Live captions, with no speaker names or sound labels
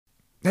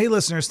Hey,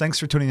 listeners, thanks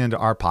for tuning into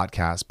our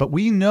podcast. But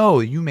we know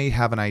you may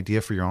have an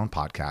idea for your own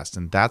podcast,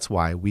 and that's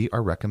why we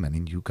are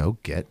recommending you go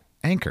get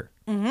Anchor.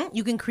 Mm-hmm.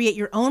 You can create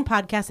your own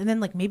podcast and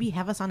then maybe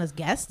have us on as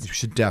guests. You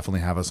should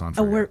definitely have us on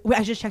for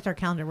I just checked our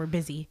calendar. We're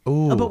busy.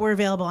 Ooh. But we're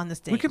available on this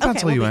day. We can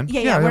pencil you in.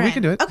 Yeah, we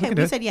can do it. Okay,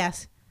 we said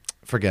yes.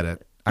 Forget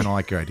it. I don't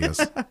like your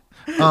ideas.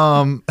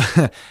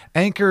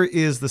 Anchor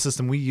is the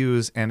system we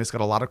use, and it's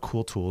got a lot of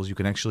cool tools. You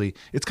can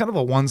it's kind of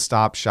a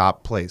one-stop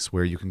shop place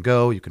where you can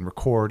go, you can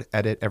record,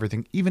 edit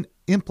everything, even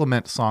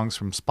implement songs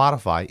from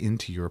Spotify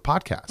into your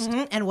podcast.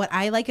 Mm-hmm. And what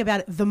I like about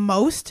it the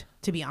most,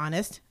 to be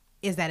honest,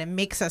 is that it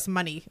makes us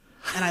money.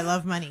 And I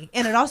love money.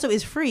 And it also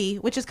is free,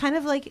 which is kind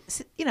of like,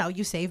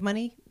 you save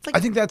money. It's like I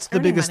think that's the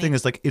biggest money.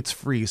 thing is it's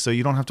free. So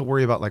you don't have to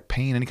worry about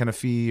paying any kind of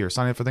fee or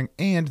signing up for thing.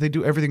 And they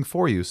do everything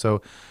for you.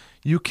 So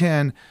you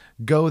can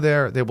go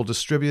there. They will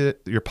distribute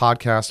your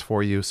podcast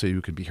for you so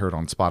you can be heard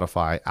on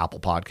Spotify,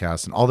 Apple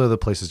Podcasts, and all the other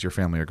places your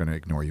family are going to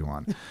ignore you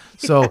on.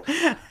 So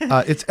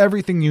it's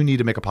everything you need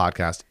to make a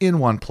podcast in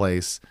one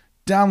place.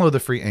 Download the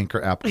free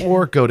Anchor app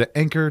or go to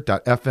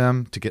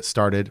anchor.fm to get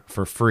started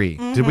for free.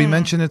 Mm-hmm. Did we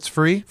mention it's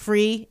free?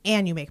 Free,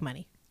 and you make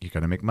money. You're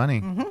going to make money.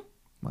 Mm-hmm.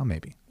 Well,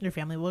 maybe. Your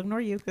family will ignore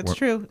you. That's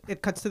true.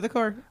 It cuts to the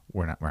core.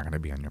 We're not going to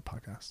be on your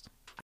podcast.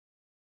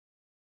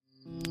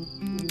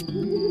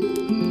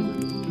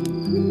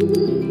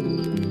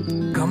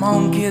 Come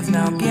on, kids,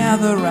 now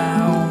gather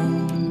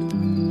round.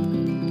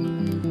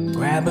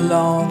 Grab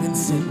along and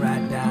sit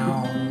right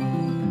down.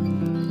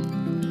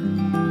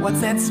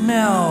 What's that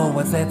smell?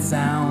 What's that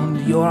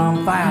sound? You're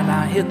on fire,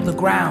 now hit the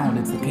ground.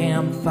 It's the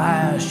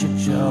Campfire Shit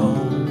Show.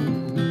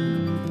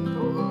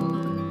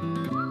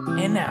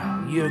 And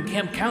now, your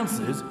camp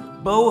counselors,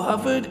 Bo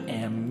Hufford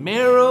and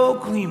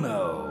Meryl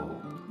Climo.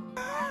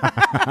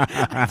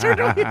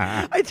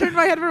 I turned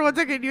my head for 1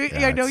 second.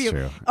 I know you.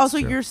 True. Also,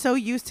 you're so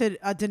used to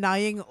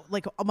denying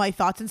my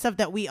thoughts and stuff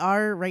that we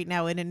are right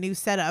now in a new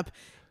setup.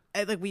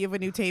 We have a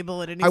new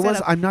table and a new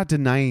setup. I'm not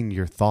denying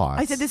your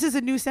thoughts. I said, this is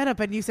a new setup.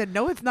 And you said,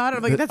 no, it's not.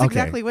 I'm like, that's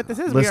exactly what this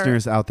is.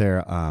 Listeners out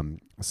there,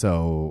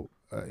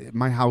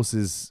 my house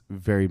is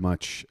very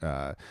much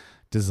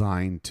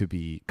designed to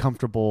be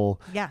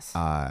comfortable. Yes.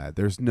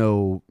 There's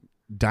no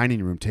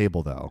dining room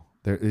table, though.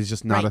 There is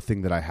just not a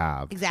thing that I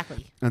have.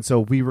 Exactly. And so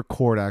we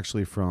record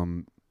actually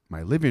from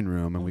my living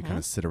room, and we kind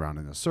of sit around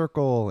in a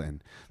circle,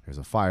 and there's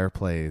a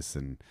fireplace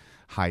and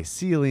high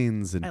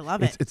ceilings, and I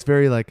love it. It's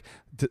very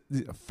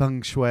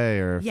feng shui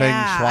or feng shui,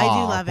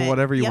 I do love it.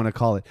 whatever you want to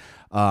call it.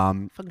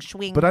 Feng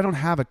shui. But I don't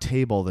have a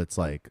table that's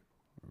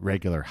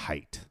regular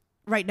height.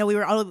 Right. No, we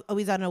were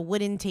always on a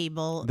wooden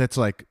table. That's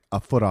a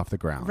foot off the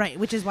ground. Right.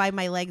 Which is why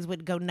my legs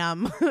would go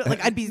numb.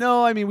 I'd be.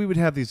 No, I mean, we would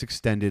have these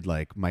extended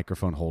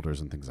microphone holders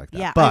and things like that.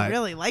 Yeah, but, I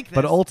really like this.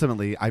 But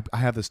ultimately, I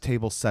have this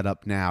table set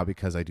up now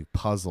because I do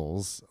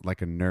puzzles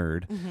like a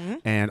nerd. Mm-hmm.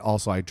 And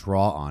also I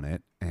draw on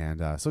it.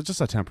 And so it's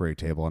just a temporary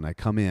table. And I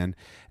come in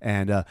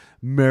and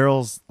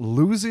Meryl's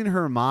losing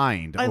her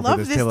mind. I over love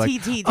this this table,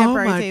 TT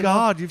temporary oh my table.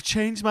 God, you've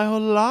changed my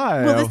whole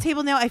life. Well, this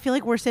table now, I feel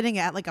like we're sitting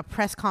at a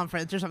press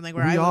conference or something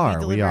where I will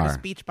be delivering a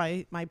speech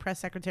by my press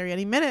secretary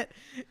any minute.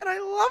 And I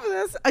love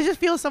this. I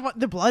just feel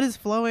the blood is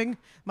flowing.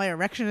 My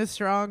erection is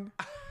strong.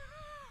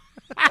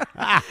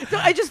 So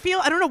I just feel,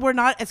 I don't know, we're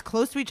not as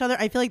close to each other.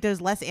 I feel like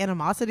there's less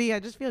animosity. I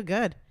just feel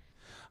good.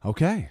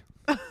 Okay.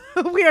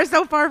 We are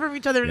so far from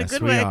each other in a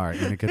good way. Yes, we are,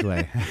 in a good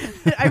way.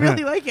 I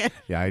really like it.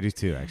 Yeah, I do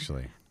too,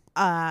 actually.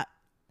 I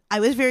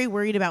was very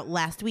worried about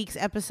last week's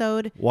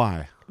episode.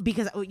 Why?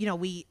 Because,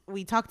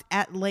 we talked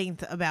at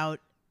length about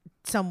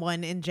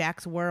someone in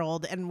Jack's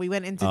world, and we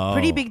went into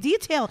pretty big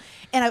detail,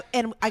 and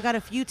I got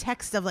a few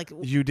texts of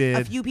you did.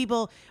 A few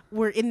people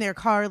were in their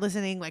car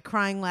listening,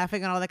 crying,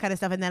 laughing, and all that kind of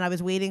stuff, and then I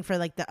was waiting for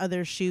the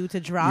other shoe to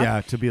drop.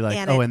 Yeah, to be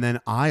and then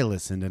I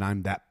listened and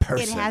I'm that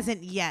person. It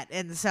hasn't yet,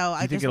 and so I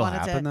think just it'll wanted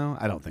happen, to. though?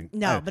 I don't think.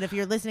 No, but if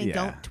you're listening, yeah.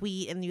 don't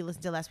tweet and you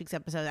listen to last week's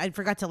episode. I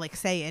forgot to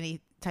say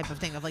any type of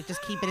thing of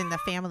just keep it in the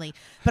family.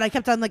 But I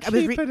kept on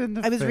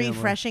I was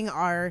refreshing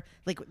our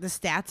the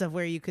stats of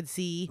where you could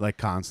see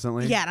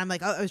constantly. Yeah, and I'm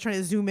I was trying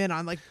to zoom in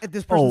on at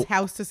this person's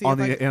house to see on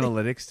the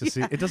analytics to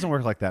see. It doesn't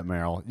work like that,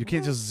 Meryl. You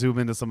can't just zoom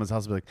into someone's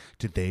house and be like,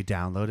 did they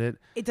download it?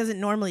 It doesn't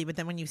normally, but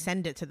then when you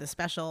send it to the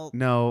special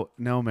No,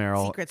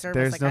 Meryl. Secret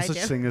Service, there's no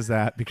such thing as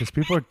that because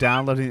people are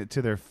downloading it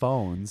to their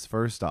phones.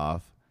 First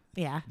off.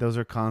 Yeah. Those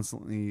are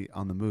constantly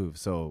on the move.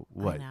 So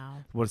what? I know.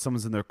 What if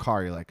someone's in their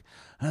car? You're like,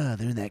 they're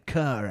in that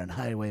car on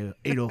Highway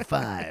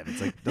 805.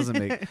 It's doesn't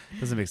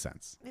make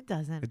sense. It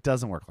doesn't. It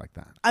doesn't work like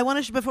that. I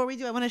want to before we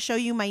do, I want to show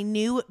you my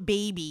new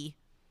baby.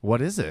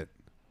 What is it?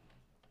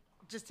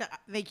 Just to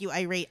make you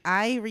irate,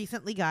 I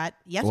recently got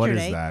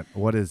yesterday.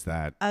 What is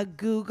that? A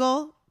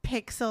Google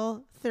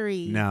Pixel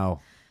 3. No.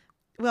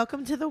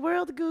 Welcome to the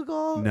world,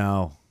 Google.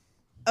 No.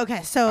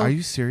 Okay, so are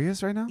you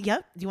serious right now?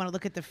 Yep. Do you want to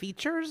look at the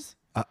features?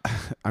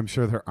 I'm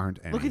sure there aren't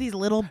any. Look at these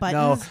little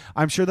buttons. No,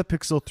 I'm sure the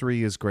Pixel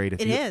 3 is great.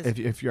 It is.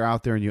 If you're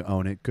out there and you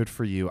own it, good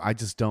for you. I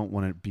just don't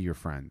want to be your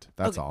friend.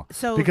 That's all.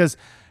 So because,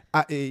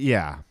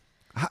 yeah,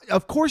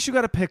 Of course you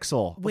got a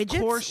Pixel. Widgets?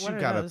 Of course what you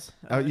are got those?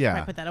 a.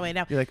 Yeah. I put that away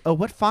now. You're like, oh,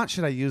 what font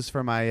should I use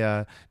for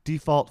my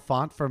default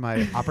font for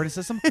my operating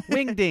system?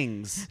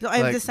 Wingdings. So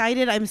I've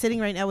decided I'm sitting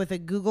right now with a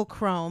Google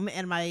Chrome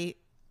and my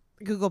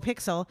Google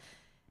Pixel.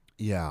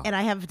 Yeah. And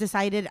I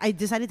decided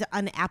to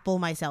un-Apple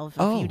myself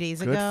a few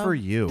days ago. Good for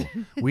you.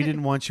 We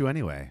didn't want you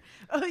anyway.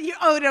 No, you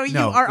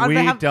are on we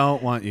behalf.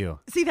 don't want you.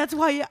 See, that's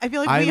why I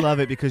feel like I love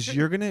it because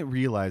you're going to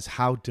realize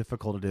how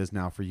difficult it is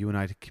now for you and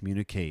I to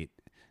communicate.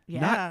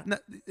 Yeah.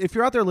 Not, if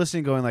you're out there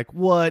listening going like,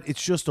 what?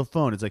 It's just a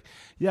phone. It's like,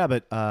 yeah,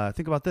 but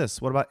think about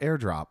this. What about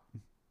AirDrop?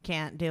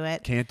 Can't do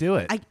it. Can't do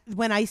it.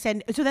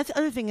 So that's the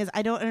other thing is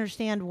I don't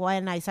understand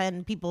when I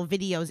send people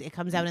videos, it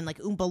comes out in like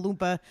Oompa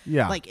Loompa.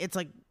 Yeah. Like it's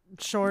like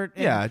short.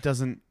 Yeah, it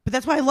doesn't. But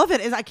that's why I love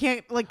it is I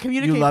can't like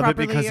communicate You love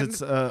properly. it because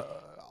it's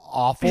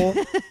awful.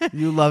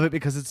 You love it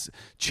because it's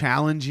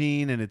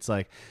challenging and it's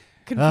like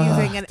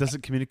confusing and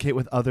doesn't communicate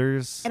with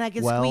others. And I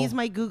can squeeze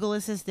my Google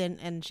Assistant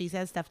and she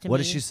says stuff to me. What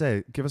does she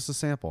say? Give us a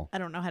sample. I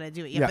don't know how to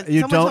do it yet. Yeah, but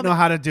you don't know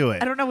how to do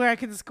it. I don't know where I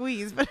can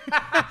squeeze, but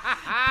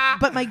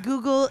but my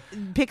Google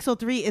Pixel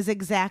 3 is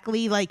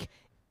exactly like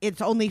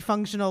it's only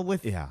functional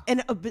with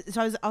And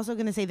so I was also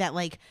going to say that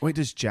like wait,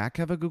 does Jack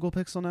have a Google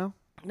Pixel now?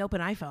 Nope,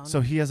 an iPhone.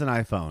 So he has an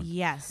iPhone.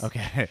 Yes.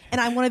 Okay.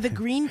 And I'm one of the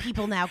green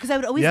people now because I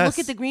would always look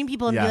at the green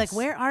people and be like,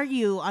 "Where are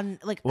you?" On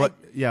like, what?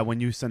 Yeah, when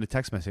you send a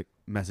text message,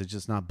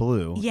 it's not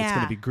blue. Yeah. It's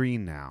going to be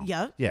green now.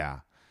 Yep.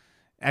 Yeah.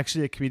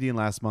 Actually, a comedian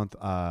last month,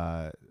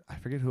 I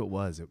forget who it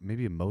was.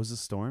 Maybe Moses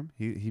Storm.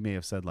 He may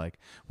have said like,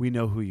 "We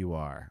know who you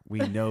are. We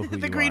know who you are."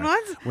 The green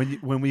ones.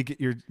 When we get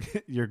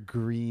your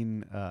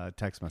green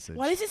text message.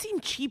 Why does it seem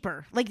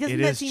cheaper? Like doesn't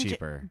it that is seem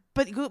cheaper?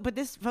 But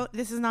this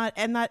is not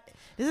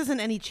this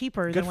isn't any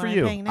cheaper. Good than for what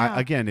you. I'm paying now.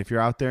 Again, if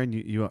you're out there and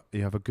you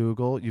have a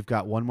Google, you've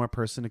got one more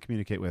person to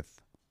communicate with.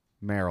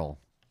 Meryl,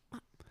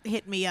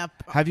 hit me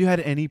up. Have you had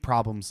any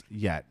problems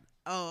yet?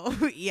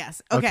 Oh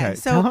yes. Okay.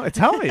 So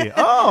tell me.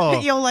 Oh,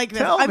 you'll like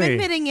this. I'm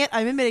admitting it.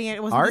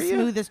 It wasn't the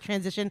smoothest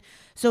transition.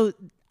 So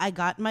I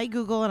got my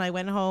Google and I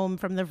went home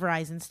from the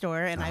Verizon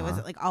store and I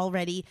was like all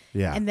ready.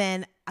 Yeah. And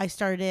then I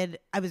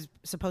was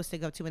supposed to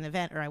go to an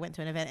event or I went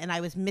to an event and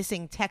I was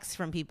missing texts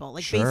from people.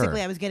 Like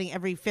basically I was getting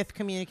every fifth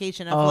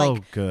communication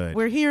of good.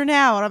 We're here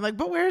now. And I'm like,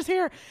 but where's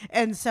here?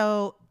 And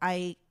so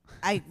I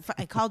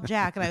called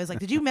Jack and I was like,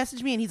 did you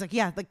message me? And he's like,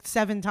 yeah, like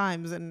 7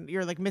 times. And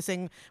you're like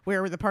missing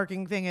where the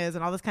parking thing is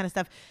and all this kind of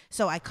stuff.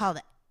 So I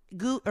called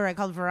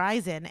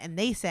Verizon and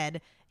they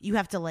said you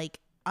have to like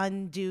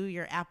undo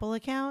your Apple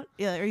account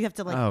or you have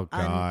to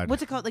like,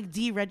 what's it called? Like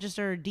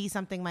deregister or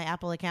something my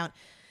Apple account.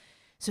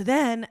 So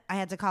then I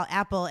had to call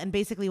Apple and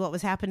basically what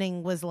was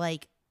happening was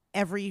like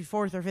every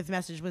 4th or 5th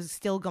message was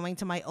still going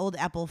to my old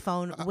Apple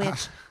phone,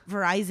 which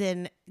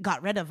Verizon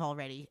got rid of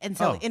already. And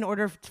so in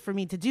order for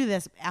me to do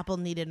this, Apple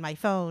needed my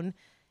phone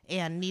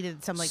and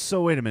needed some like...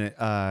 So wait a minute.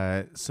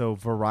 So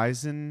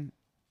Verizon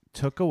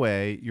took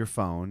away your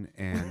phone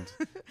and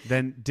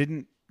then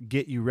didn't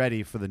get you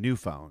ready for the new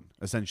phone,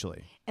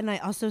 essentially. And I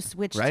also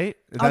switched... Right?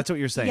 That's what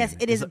you're saying. Yes,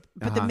 it is.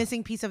 But the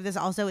missing piece of this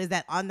also is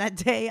that on that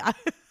day,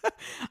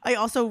 I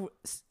also...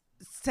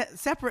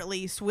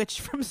 separately switched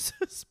from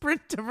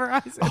Sprint to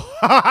Verizon.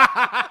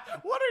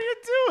 What are you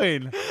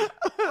doing?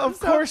 Of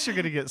course you're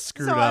going to get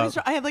screwed up.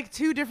 I had like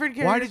 2 different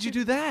characters. Why did you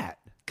do that?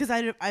 Because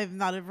I'm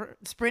not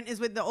Sprint is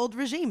with the old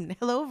regime.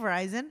 Hello,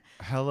 Verizon.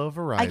 Hello,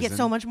 Verizon. I get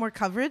so much more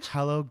coverage.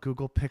 Hello,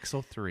 Google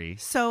Pixel 3.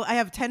 So I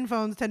have 10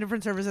 phones, 10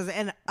 different services.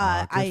 And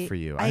good for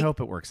you. I hope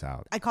it works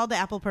out. I called the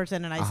Apple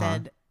person and I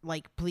said,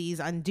 like, please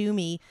undo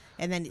me.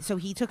 And then so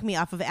he took me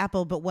off of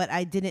Apple. But what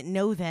I didn't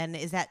know then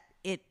is that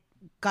it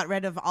got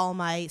rid of all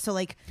my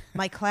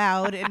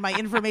cloud and my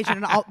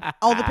information and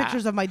all the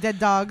pictures of my dead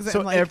dogs. So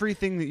and like,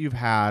 everything that you've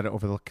had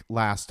over the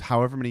last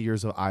however many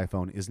years of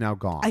iPhone is now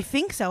gone. I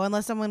think so,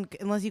 unless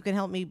you can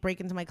help me break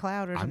into my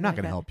cloud or something. I'm not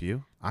going to like help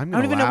you. I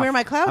don't even know where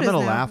my cloud is. I'm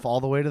going to now. laugh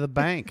all the way to the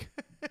bank.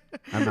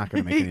 I'm not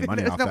going to make any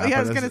money off that. Yeah,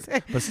 I was going to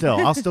say. But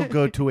still, I'll still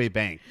go to a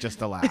bank just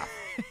to laugh.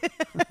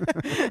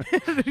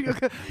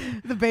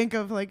 The bank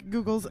of like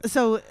Google's.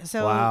 So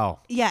wow.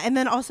 Yeah, and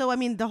then also, I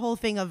mean, the whole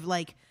thing of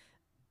like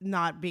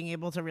not being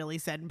able to really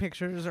send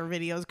pictures or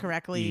videos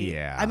correctly.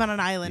 Yeah. I'm on an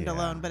island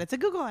alone, but it's a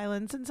Google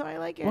island, and so I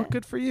like it. Well,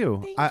 good for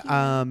you. Thank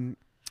you.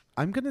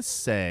 I'm gonna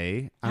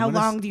say. How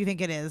long do you think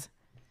it is?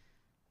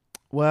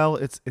 Well,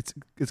 it's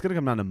gonna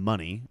come down to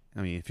money.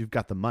 I mean, if you've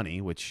got the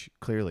money, which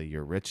clearly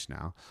you're rich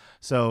now,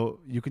 so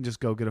you can just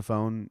go get a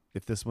phone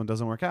if this one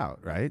doesn't work out,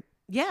 right?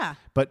 Yeah.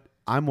 But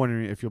I'm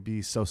wondering if you'll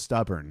be so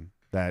stubborn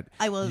that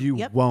you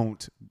Yep.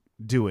 won't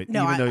do it,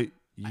 No, even though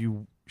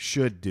you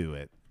should do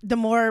it. The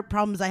more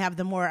problems I have,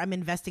 the more I'm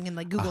investing in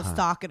like Google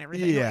stock and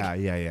everything.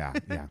 Yeah.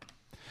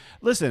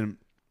 Listen,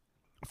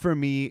 for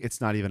me,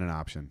 it's not even an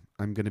option.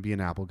 I'm going to be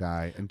an Apple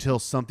guy until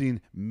something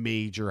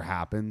major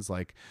happens,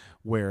 like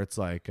where it's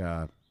like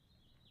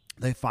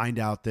they find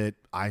out that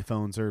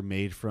iPhones are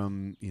made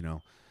from,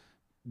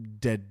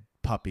 dead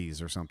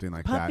puppies or something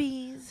like that.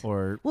 Puppies.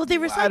 Or well, they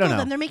recycle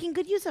them. They're making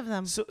good use of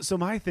them. So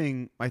my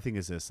thing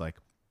is this, like,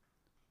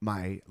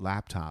 my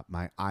laptop,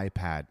 my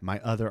iPad, my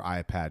other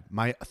iPad,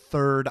 my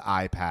third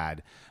iPad,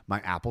 my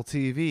Apple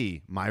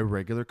TV, my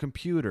regular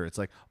computer. It's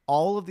like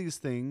all of these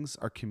things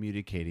are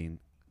communicating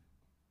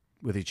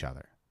with each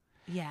other.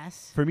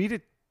 Yes. For me to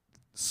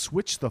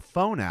switch the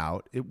phone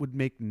out, it would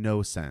make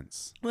no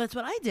sense. Well, that's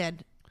what I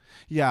did.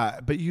 Yeah,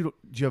 but do you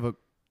have a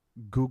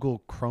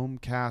Google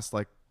Chromecast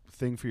like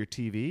thing for your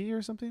TV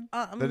or something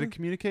that it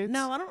communicates?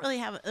 No, I don't really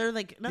have it. Or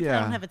like, not that Yeah.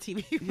 I don't have a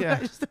TV. But Yeah.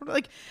 I just don't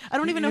like. I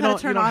don't even know how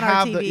to turn on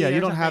our TV. You or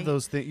don't have something.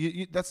 those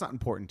things. That's not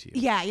important to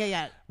you.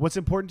 Yeah. What's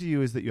important to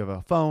you is that you have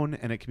a phone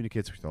and it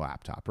communicates with your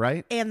laptop,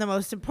 right? And the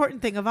most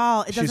important thing of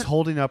all, it She's doesn't.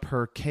 holding up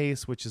her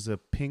case, which is a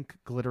pink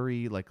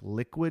glittery like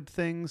liquid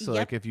thing. So Yep.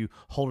 like if you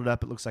hold it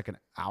up, it looks like an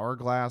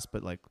hourglass,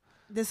 but like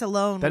This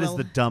alone. that is will-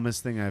 the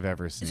dumbest thing I've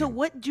ever seen. So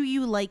what do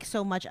you like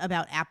so much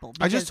about Apple?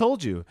 I just Because-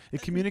 told you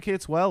it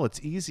communicates well. It's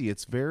easy.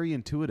 It's very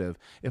intuitive.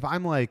 If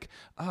I'm like,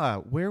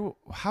 how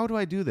do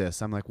I do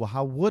this? I'm like, well,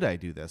 how would I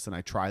do this? And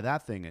I try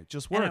that thing. It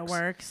just works. And it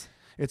works.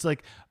 It's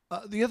like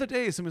the other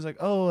day, somebody's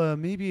like,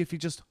 maybe if you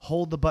just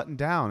hold the button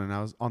down, and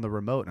I was on the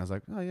remote, and I was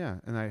like, oh yeah,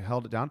 and I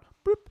held it down.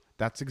 Boop.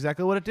 That's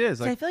exactly what it is.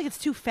 So I feel like it's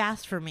too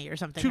fast for me or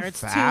something. Too or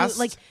it's fast?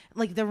 too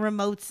like the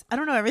remotes. I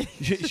don't know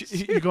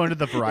everything. you go into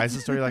the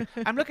Verizon store, you're like,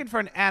 I'm looking for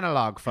an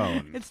analog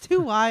phone. It's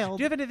too wild.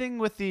 Do you have anything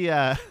with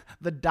the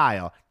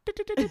dial?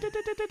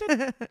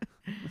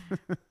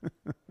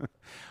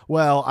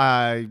 Well,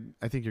 I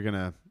think you're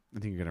gonna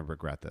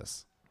regret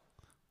this.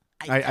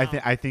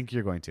 I think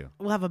you're going to.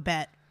 We'll have a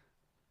bet.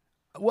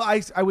 Well,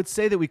 I would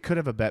say that we could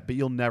have a bet, but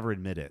you'll never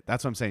admit it.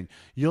 That's what I'm saying.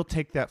 You'll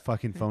take that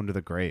fucking phone to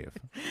the grave.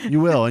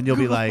 You will, and you'll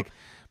be like,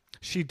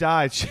 she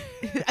died.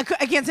 I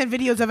can't send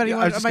videos of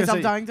anyone of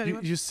myself dying to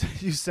anyone. You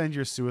send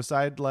your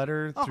suicide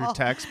letter through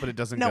text, but it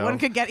doesn't go. No one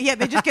could get. Yeah,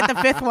 they just get the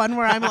fifth one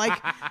where I'm like,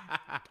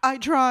 I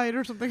tried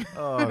or something.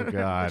 Oh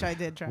God. Which I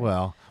did try.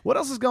 Well, what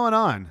else is going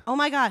on? Oh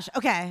my gosh.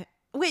 Okay.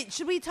 Wait,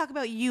 should we talk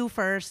about you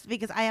first?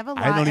 Because I have a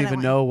lot. I don't and even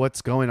know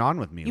what's going on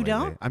with me. You lately.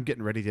 don't? I'm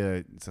getting ready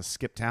to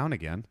skip town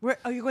again.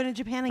 You're going to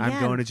Japan again?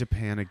 I'm going to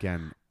Japan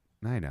again.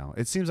 I know.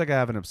 It seems like I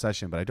have an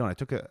obsession, but I don't. I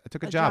took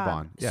a job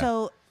on. Yeah.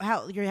 So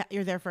how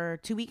you're there for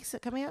 2 weeks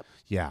coming up?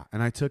 Yeah,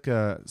 and I took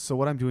so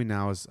what I'm doing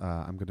now is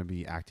I'm going to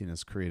be acting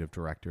as creative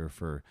director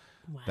for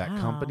that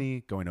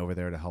company, going over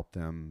there to help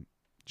them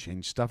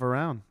change stuff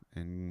around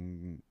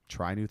and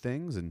try new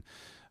things and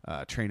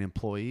train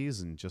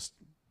employees and just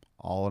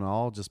all in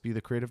all, just be the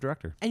creative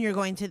director. And you're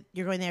going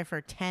there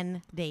for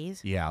 10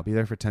 days? Yeah, I'll be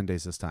there for 10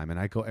 days this time, and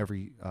I go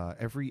every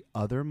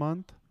other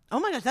month. Oh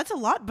my gosh, that's a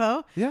lot,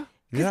 Bo. Yeah.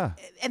 Yeah.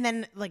 And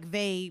then like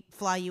they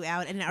fly you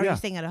out, and are you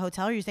staying at a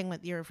hotel? Or are you staying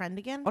with your friend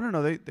again? Oh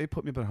no, they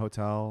put me up in a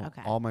hotel.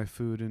 Okay. All my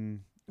food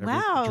and every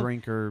Wow.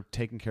 drink are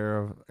taken care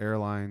of.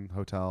 Airline,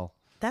 hotel.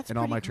 That's and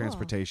all pretty my cool.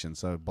 transportation,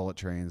 so bullet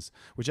trains,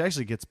 which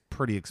actually gets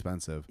pretty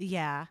expensive.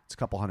 Yeah. It's a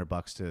couple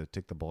 $100 to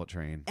take the bullet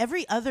train.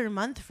 Every other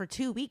month for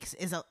 2 weeks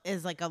is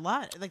like a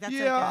lot. Like that's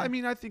Yeah, like I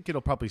mean, I think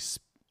it'll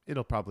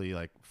probably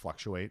like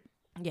fluctuate.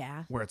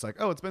 yeah. Where it's like,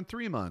 oh, it's been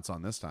 3 months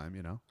on this time,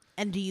 you know.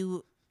 And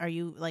are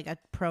you like a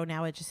pro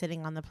now at just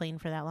sitting on the plane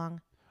for that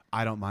long?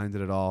 I don't mind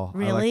it at all. I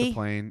like Really? the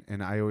plane,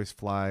 and I always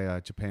fly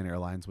Japan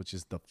Airlines, which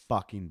is the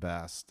fucking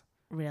best.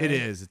 Really? It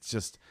is. It's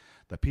just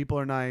the people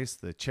are nice,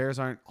 the chairs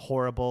aren't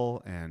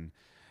horrible, and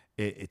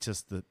it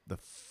just the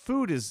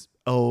food is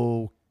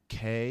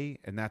okay,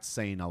 and that's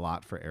saying a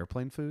lot for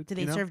airplane food. Do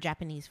they serve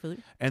Japanese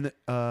food? And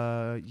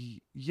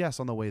yes,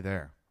 on the way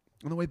there.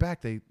 On the way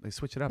back, they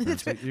switch it up.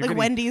 It's You're like getting-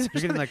 Wendy's.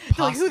 You're getting like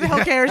They're like, pasta. who the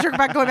hell cares? You're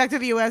going back to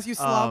the U.S. You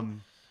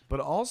slum. But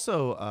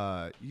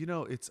also,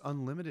 it's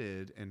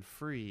unlimited and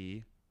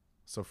free,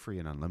 so free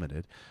and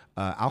unlimited,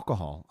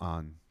 alcohol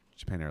on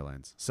Japan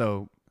Airlines.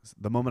 So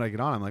the moment I get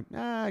on, I'm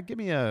like, give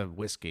me a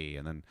whiskey,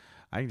 and then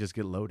I can just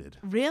get loaded.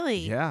 Really?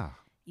 Yeah.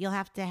 You'll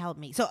have to help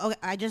me. So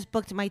I just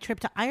booked my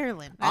trip to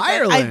Ireland.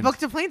 Ireland? I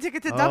booked a plane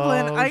ticket to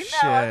Dublin. Oh, I know.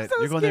 shit. I'm so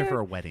You're going there scared. for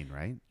a wedding,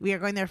 right? We are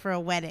going there for a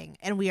wedding,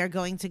 and we are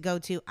going to go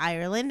to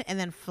Ireland and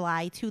then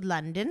fly to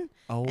London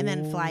and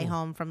then fly Oh.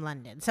 home from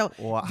London. So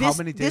Well, this, how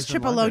many this days in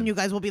trip alone, London? you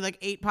guys will be like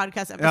 8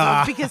 podcast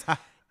episodes because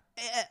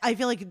I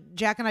feel like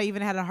Jack and I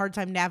even had a hard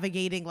time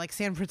navigating like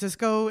San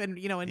Francisco and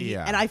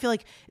Yeah. and I feel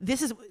like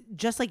this is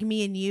just like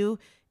me and you.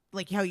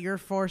 Like how you're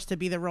forced to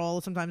be the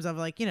role sometimes of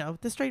like,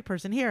 the straight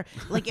person here.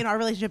 Like in our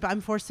relationship, I'm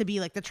forced to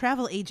be like the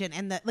travel agent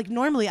and like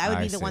normally I would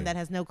I be the one see. that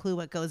has no clue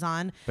what goes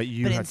on. But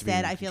you but have to be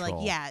instead in I feel like,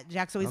 control.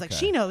 Jack's always like, Okay.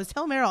 she knows,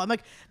 tell Meryl. I'm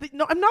like,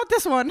 no, I'm not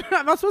this one.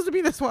 I'm not supposed to be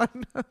this one.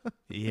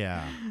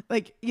 Yeah.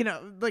 like,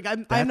 like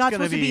I'm That's not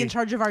gonna supposed to be in be-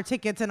 charge of our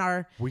tickets and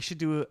our. We should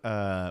do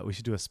a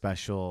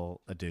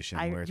special edition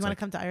Do you where want it's to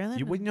come to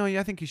Ireland?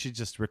 I think you should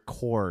just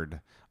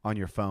record on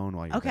your phone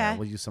while you're Okay. there.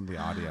 We'll use some of the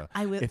audio.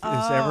 I will. If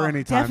there's ever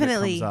any time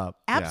definitely, it comes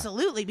up. Yeah.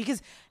 absolutely,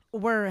 because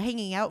we're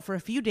hanging out for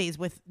a few days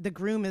with the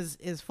groom is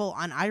full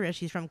on Irish.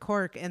 He's from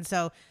Cork, and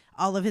so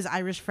all of his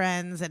Irish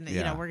friends, and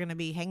Yeah. we're gonna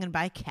be hanging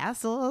by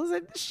castles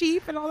and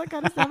sheep and all that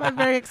kind of stuff. I'm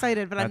very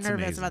excited, but I'm That's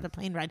nervous amazing. about the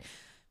plane ride.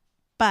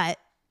 But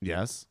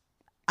Yes.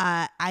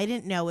 I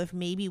didn't know if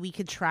maybe we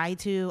could try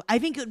to. I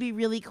think it would be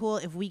really cool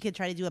if we could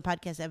try to do a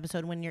podcast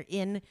episode when you're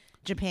in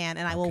Japan,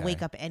 and I will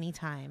wake up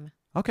anytime.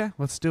 Okay,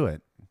 let's do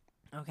it.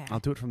 Okay. I'll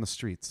do it from the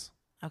streets.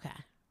 Okay.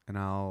 And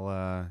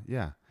I'll,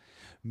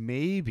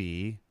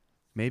 maybe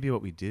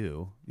what we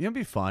do, it'd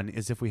be fun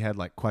is if we had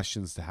like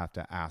questions to have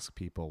to ask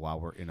people while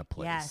we're in a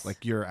place. Yes.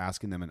 Like you're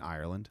asking them in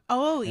Ireland.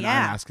 Oh, and yeah.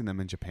 I'm asking them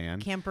in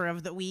Japan. Camper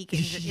of the week in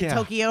Yeah.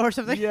 Tokyo or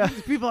something. Yeah.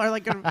 People are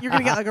like, you're going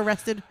to get like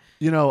arrested.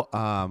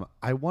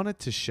 I wanted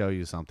to show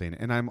you something,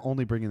 and I'm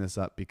only bringing this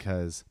up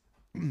because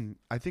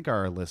I think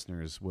our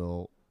listeners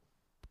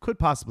could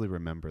possibly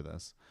remember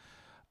this.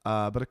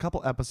 But a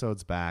couple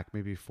episodes back,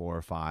 maybe 4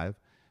 or 5,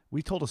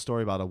 we told a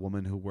story about a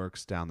woman who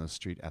works down the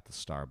street at the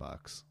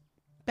Starbucks.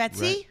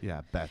 Betsy? Right?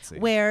 Yeah, Betsy.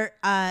 Where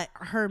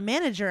her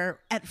manager,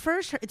 at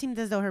first, it seemed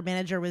as though her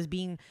manager was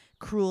being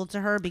cruel to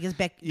her because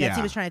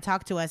Betsy was trying to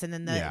talk to us, and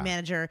then the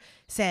manager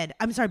said,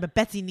 I'm sorry, but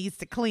Betsy needs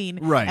to clean.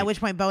 Right. At which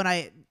point, Bo and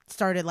I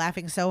started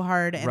laughing so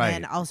hard.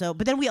 And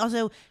then we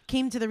also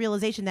came to the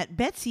realization that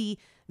Betsy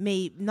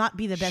may not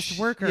be the best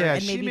worker,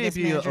 and maybe this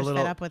manager's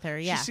fed up with her.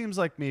 Yeah. She seems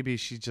like maybe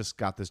she just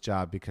got this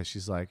job because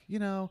she's like,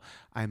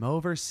 I'm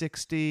over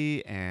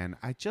 60 and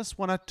I just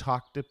want to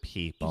talk to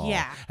people.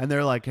 Yeah. And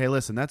they're like, hey,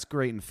 listen, that's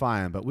great and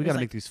fine, but we got to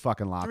make these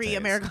fucking lattes. 3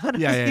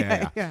 Americanos.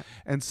 Yeah.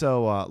 And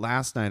so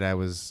last night I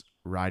was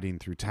riding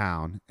through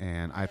town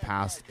and I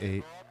passed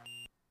a...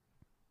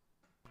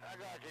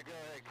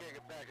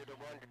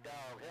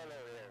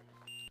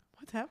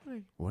 What's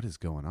happening? What is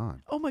going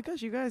on? Oh my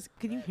gosh, you guys,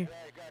 can you hear?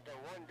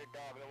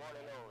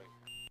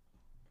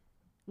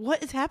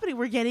 What is happening?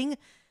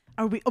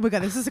 Oh my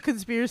God, this is a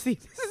conspiracy.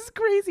 This is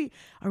crazy.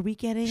 Are we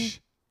getting? Shh.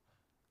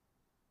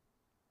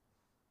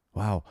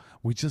 Wow,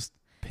 we just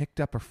picked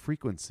up a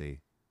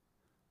frequency.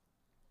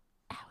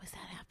 How is that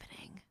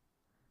happening?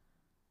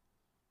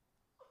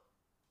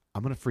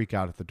 I'm going to freak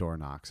out if the door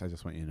knocks. I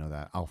just want you to know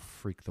that. I'll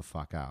freak the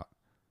fuck out.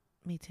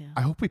 Me too.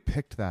 I hope we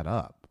picked that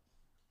up.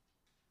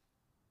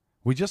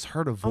 We just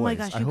heard a voice. Oh my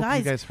gosh, I hope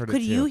you guys heard it too.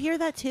 Could you hear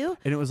that too?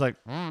 And it was like...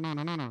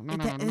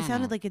 It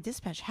sounded like a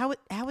dispatch. How would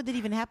that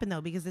even happen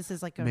though? Because this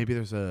is like maybe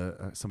there's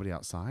somebody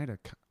outside,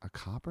 a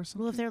cop or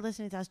something? Well, if they're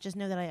listening to us, just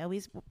know that I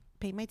always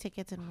pay my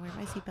tickets and wear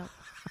my seatbelt.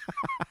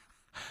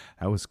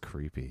 That was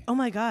creepy. Oh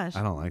my gosh.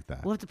 I don't like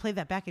that. We'll have to play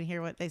that back and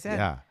hear what they said.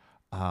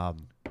 Yeah.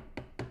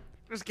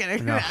 Just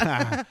kidding. No.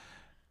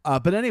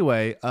 But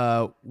anyway,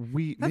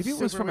 maybe it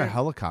was from weird. a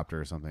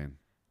helicopter or something.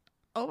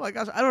 Oh my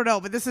gosh, I don't know,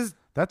 but this is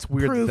That's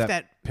weird proof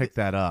that picked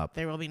that up.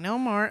 There will be no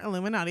more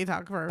Illuminati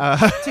talk for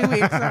 2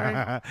 weeks.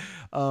 Sorry.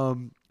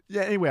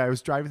 Anyway, I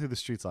was driving through the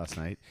streets last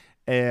night,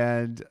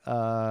 and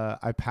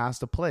I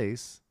passed a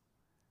place,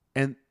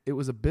 and it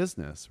was a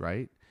business,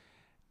 right?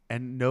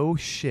 And no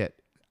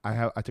shit,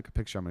 I took a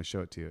picture. I'm going to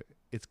show it to you.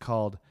 It's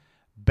called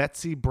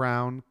Betsy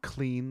Brown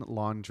Clean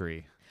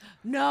Laundry.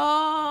 No.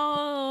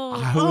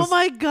 Oh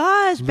my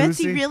gosh.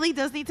 Betsy really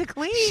does need to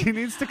clean. She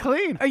needs to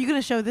clean. Are you going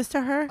to show this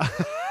to her?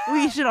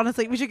 we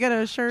should get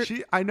a shirt.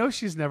 I know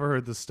she's never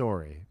heard the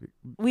story.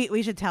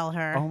 We should tell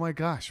her. Oh my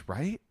gosh,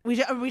 right? We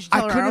should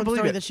tell her our own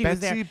story that she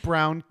was there. Betsy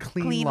Brown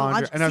Clean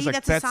Laundry. And I was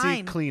like,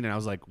 Betsy Clean. And I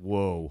was like,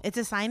 whoa. It's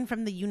a sign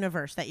from the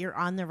universe that you're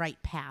on the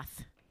right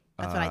path.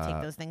 That's what I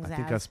take those things as. I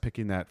think us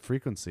picking that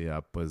frequency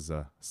up was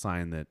a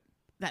sign that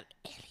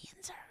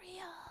aliens are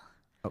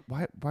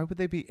real. Why would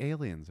they be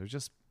aliens? They're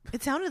just...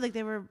 It sounded like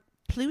they were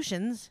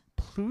Plutions.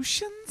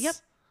 Plutions? Yep.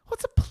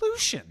 What's a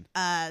Plution?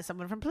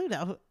 Someone from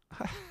Pluto.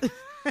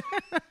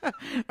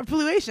 A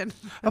Pluation.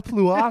 A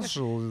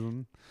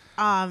Pluation.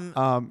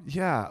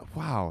 Yeah.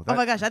 Wow. Oh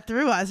my gosh, that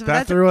threw us.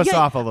 That threw us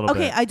off a little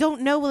bit. Okay, I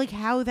don't know like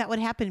how that would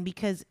happen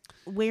because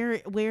where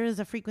is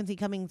the frequency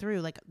coming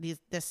through? Like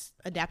this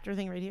adapter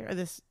thing right here, or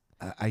this?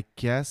 I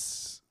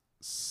guess.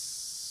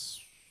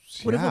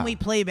 What if when we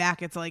play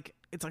back, it's like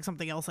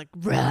something else, like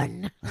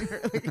run,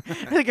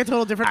 like a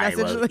total different message.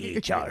 I will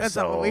eat your That's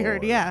not what we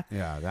heard. Yeah.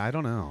 Yeah. I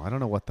don't know. I don't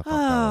know what the fuck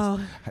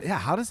that was. Yeah.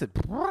 How does it?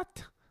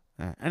 What?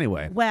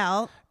 Anyway.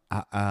 Well.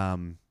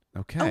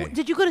 Okay. Oh,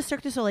 did you go to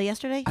Cirque du Soleil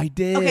yesterday? I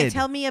did. Okay,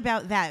 tell me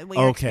about that. What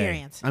your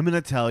experience? I'm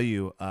gonna tell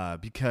you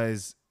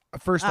because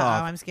first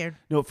off, I'm scared.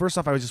 No, first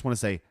off, I just want to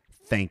say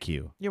thank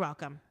you. You're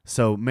welcome.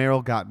 So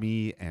Meryl got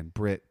me and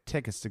Britt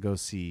tickets to go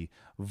see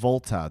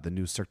Volta, the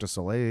new Cirque du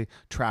Soleil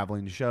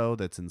traveling show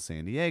that's in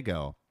San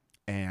Diego.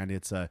 And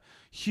it's a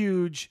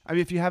huge,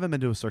 if you haven't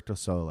been to a Cirque du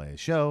Soleil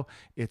show,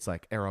 it's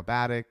like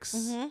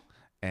aerobatics.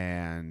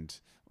 And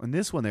in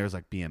this one, there's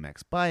like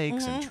BMX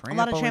bikes and trampolines. A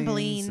lot of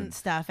trampoline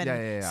stuff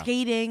and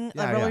skating,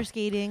 roller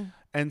skating.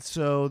 And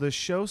so the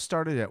show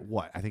started at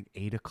what? I think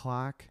 8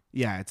 o'clock.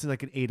 Yeah, it's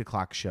like an 8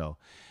 o'clock show.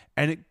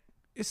 And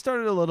it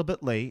started a little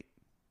bit late.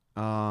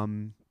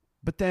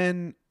 But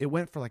then it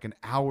went for like an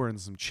hour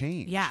and some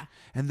change. Yeah.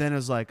 And then it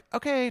was like,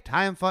 okay,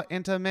 time for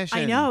intermission.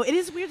 I know. It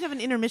is weird to have an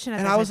intermission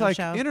at and the I was like,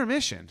 show.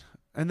 Intermission.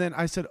 And then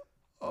I said,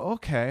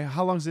 okay,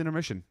 how long's the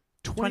intermission?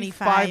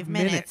 25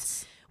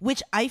 minutes.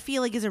 Which I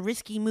feel like is a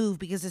risky move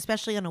because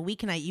especially on a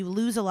weeknight, you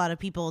lose a lot of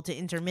people to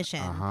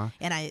intermission.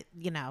 And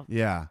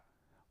Yeah.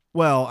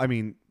 Well, I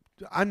mean,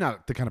 I'm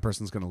not the kind of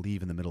person who's going to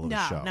leave in the middle of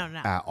the show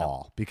at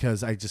all,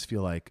 because I just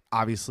feel like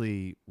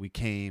obviously we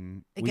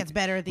came. It gets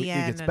better at the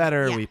end. It gets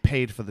better. Yeah. We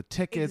paid for the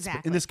tickets. Exactly.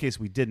 But in this case,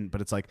 we didn't.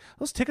 But it's like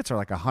those tickets are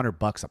like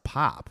 $100 a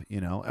pop, you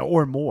know,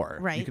 or more.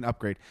 Right. You can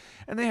upgrade.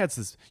 And they had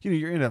this, you know,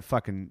 you're in a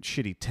fucking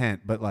shitty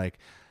tent, but like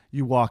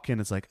you walk in,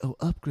 it's like, oh,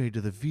 upgrade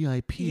to the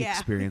VIP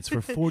experience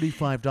for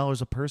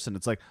 $45 a person.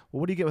 It's like,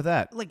 well, what do you get with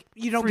that? Like,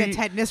 you don't get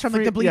tetanus from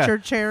like the bleacher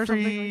chair or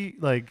something. Free,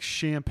 like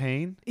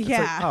champagne. It's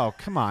like, oh,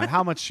 come on.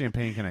 How much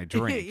champagne can I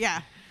drink?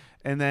 Yeah.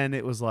 And then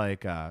it was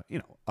like, you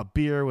know, a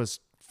beer was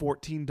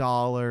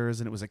 $14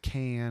 and it was a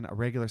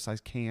regular size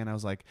can. I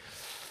was like,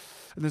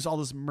 and there's all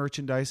this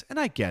merchandise, and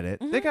I get it.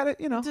 They got it,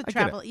 you know. It's a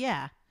travel,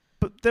 yeah.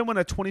 But then when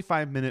a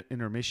 25-minute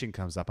intermission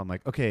comes up, I'm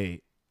like,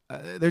 okay,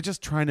 they're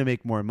just trying to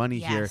make more money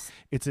here.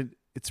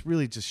 It's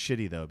really just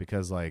shitty though,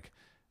 because like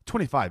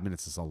 25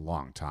 minutes is a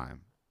long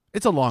time.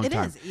 It's a long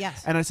time. It is,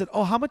 yes. And I said,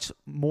 oh, how much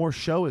more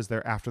show is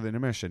there after the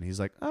intermission? He's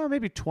like, oh,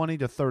 maybe 20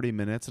 to 30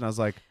 minutes. And I was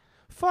like,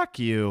 fuck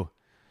you.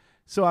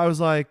 So I was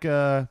like,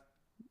 I'm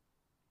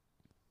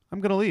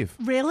going to leave.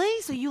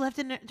 Really? So you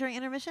left during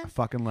intermission? I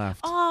fucking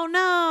left. Oh,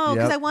 no.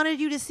 Because I wanted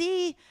you to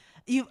see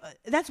you.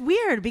 That's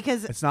weird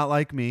because. It's not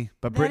like me.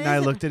 But Britt and I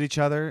looked at each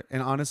other.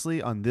 And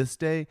honestly, on this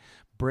day,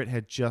 Britt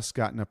had just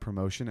gotten a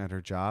promotion at her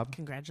job.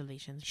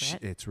 Congratulations,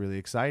 Britt. It's really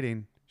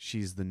exciting.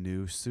 She's the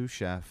new sous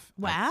chef.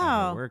 Wow.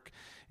 At her work.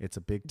 It's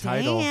a big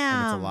title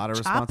and it's a lot of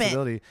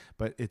responsibility,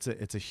 but it's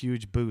a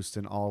huge boost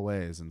in all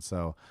ways. And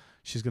so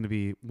she's going to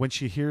be, when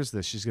she hears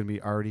this, she's going to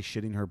be already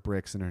shitting her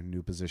bricks in her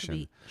new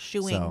position.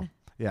 Shooing. So,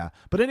 yeah.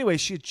 But anyway,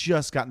 she had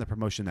just gotten the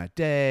promotion that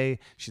day.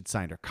 She'd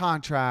signed her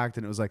contract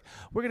and it was like,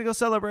 we're going to go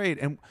celebrate.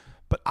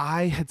 But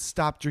I had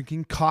stopped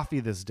drinking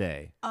coffee this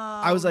day. Oh,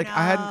 I was like,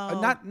 I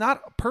hadn't,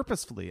 not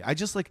purposefully. I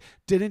just like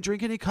didn't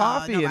drink any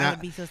coffee. I would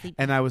be so sleepy.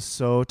 And I was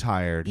so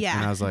tired. Yeah.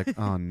 And I was like,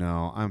 oh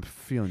no, I'm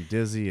feeling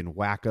dizzy and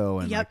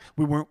wacko. And like,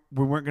 we weren't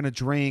going to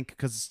drink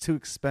because it's too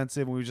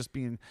expensive. And we were just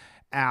being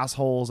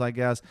assholes, I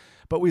guess.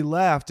 But we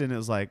left and it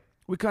was like,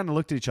 we kind of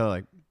looked at each other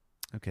like,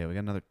 okay, we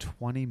got another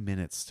 20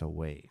 minutes to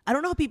wait. I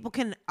don't know how people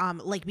can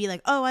like be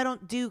like, oh, I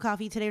don't do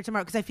coffee today or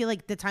tomorrow. Because I feel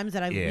like the times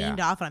that I've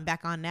weaned off, and I'm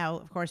back on now,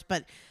 of course,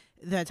 but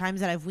the times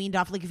that I've weaned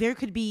off, like there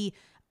could be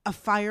a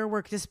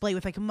firework display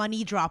with like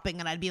money dropping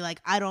and I'd be like,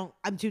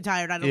 I'm too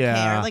tired. I don't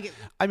care. Like,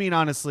 I mean,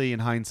 honestly, in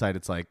hindsight,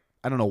 it's like,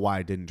 I don't know why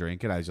I didn't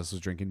drink it. I just was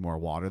drinking more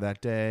water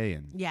that day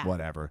and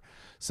whatever.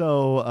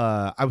 So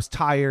I was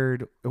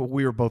tired.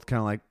 We were both kind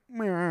of like,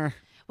 meh.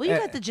 Well, you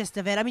got the gist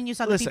of it. I mean, you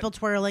saw the people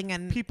twirling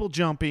and people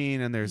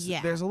jumping, and there's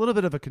a little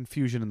bit of a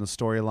confusion in the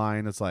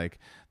storyline. It's like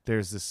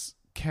there's this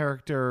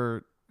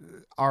character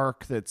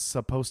arc that's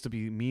supposed to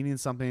be meaning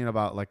something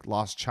about like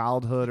lost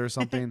childhood or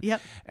something.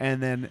 Yep.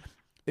 And then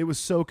it was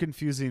so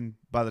confusing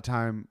by the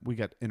time we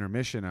got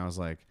intermission. I was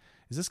like,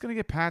 is this going to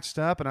get patched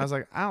up? And I was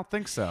like, I don't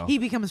think so. He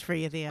becomes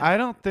free at the end. I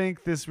don't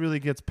think this really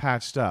gets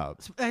patched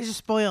up. I just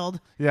spoiled.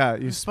 Yeah,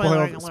 you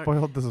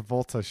spoiled this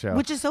Volta show.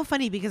 Which is so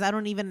funny because I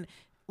don't even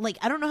like,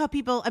 I don't know how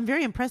people, I'm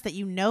very impressed that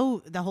you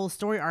know the whole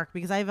story arc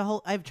because I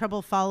have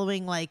trouble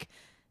following like,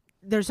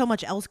 there's so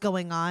much else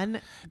going on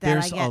that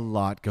there's a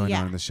lot going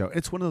on in the show.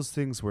 It's one of those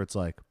things where it's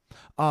like,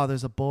 oh,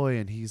 there's a boy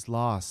and he's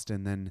lost,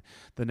 and then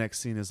the next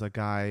scene is a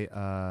guy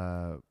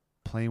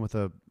playing with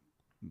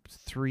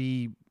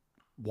 3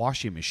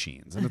 washing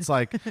machines, and it's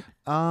like,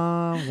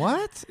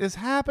 what is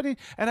happening?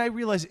 And I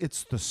realize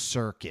it's the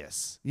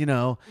circus, you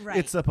know. Right.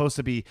 It's supposed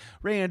to be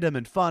random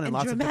and fun and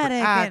lots of different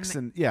acts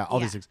and all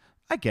these things.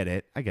 I get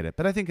it,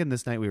 but I think in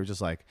this night we were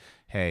just like,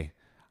 hey,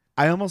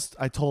 I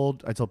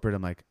told Britt,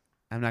 I'm like,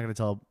 I'm not going to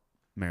tell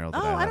Meryl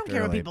that I don't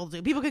care what people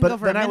do. People can go for a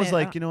minute. But then I was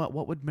like, you know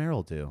what would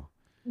Meryl do?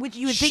 Which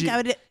you would think I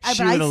would, but I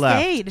stayed.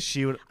 Left.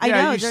 She would. I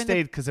know. You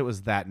stayed because it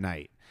was that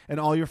night, and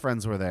all your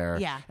friends were there.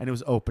 Yeah. And it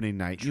was opening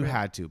night. True. You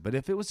had to. But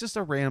if it was just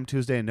a random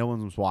Tuesday and no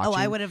one was watching,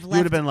 I would have left. You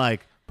would have been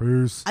like,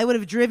 peace. I would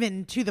have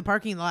driven to the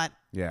parking lot.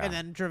 Yeah. And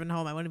then driven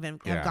home. I wouldn't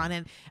have gone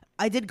in.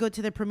 I did go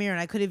to the premiere, and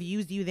I could have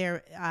used you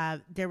there.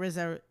 There was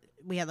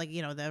we had like,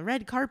 you know, the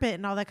red carpet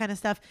and all that kind of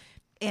stuff,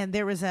 and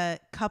there was a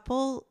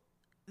couple,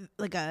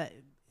 like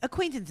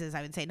acquaintances,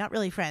 I would say, not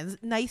really friends,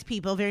 nice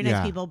people, very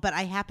nice people, but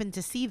I happened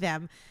to see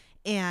them,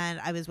 and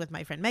I was with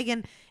my friend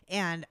Megan,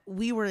 and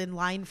we were in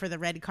line for the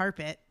red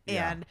carpet,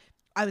 and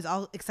I was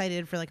all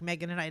excited for like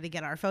Megan and I to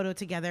get our photo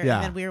together, and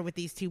then we were with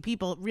these 2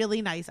 people,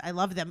 really nice, I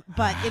love them,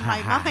 but in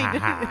my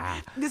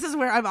mind, this is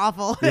where I'm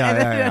awful.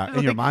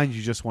 In your mind,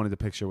 you just wanted a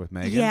picture with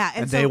Megan,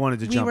 and so they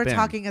wanted to jump in. We were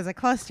talking as a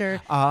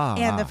cluster,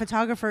 and the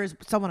photographer is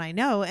someone I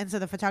know, and so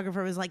the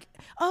photographer was like,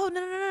 oh,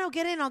 no,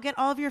 get in, I'll get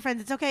all of your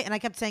friends, it's okay, and I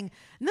kept saying,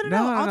 no,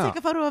 I'll take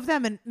a photo of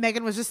them, and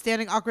Megan was just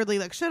standing awkwardly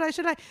like, should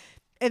I?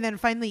 And then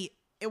finally,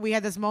 we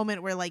had this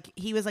moment where like,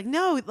 he was like,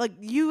 no, like,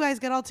 you guys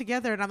get all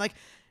together, and I'm like,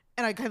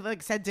 And I kind of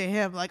like said to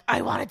him, like,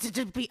 I want it to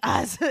just be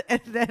us.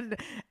 And then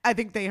I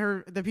think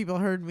the people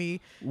heard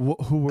me.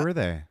 Who were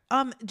they?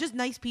 Just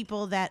nice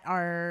people that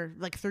are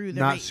like through the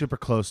not super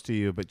close to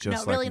you, but just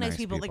no, like really nice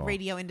people, like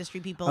radio industry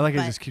people. I like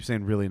I just keep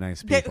saying really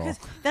nice people.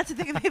 That's the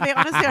thing. They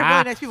honestly are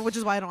really nice people, which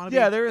is why I don't want to.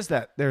 Yeah, there's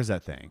that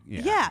thing.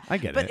 Yeah, I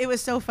get it. But it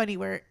was so funny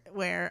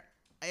where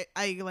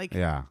I like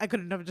I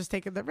couldn't have just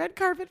taken the red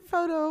carpet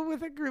photo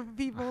with a group of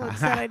people.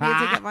 Instead, I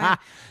need to get mine.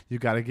 You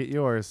got to get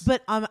yours.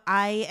 But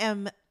I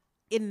am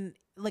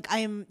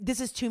this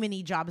is too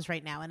many jobs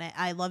right now, and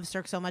I love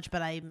Cirque so much,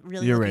 but I'm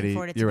really looking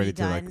forward to be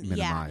done. Like,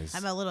 minimize.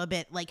 I'm a little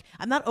bit like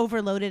I'm not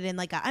overloaded in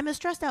like I'm a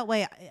stressed out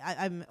way.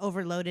 I'm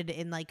overloaded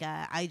in like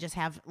I just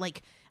have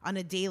like on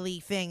a daily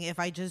thing. If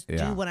I just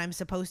do what I'm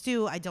supposed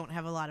to, I don't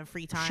have a lot of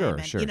free time. Sure,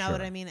 you know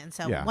what I mean? And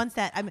so once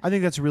that, I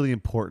think that's really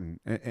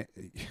important.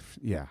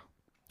 Yeah,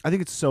 I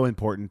think it's so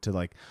important to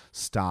like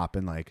stop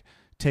and like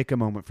take a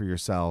moment for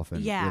yourself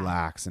and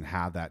relax and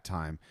have that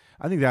time.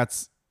 I think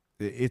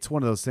it's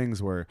one of those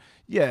things where,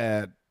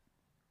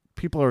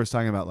 people are always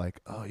talking about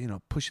like, oh,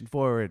 pushing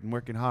forward and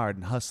working hard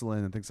and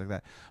hustling and things like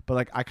that. But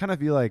like, I kind of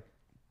feel like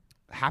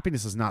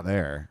happiness is not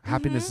there. Mm-hmm.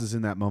 Happiness is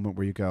in that moment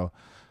where you go,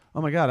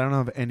 oh my God, I don't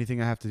have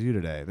anything I have to do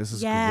today. This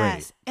is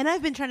great. And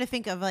I've been trying to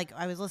think of like,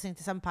 I was listening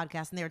to some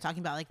podcast and they were talking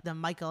about like the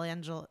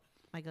Michelangelo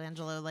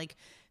like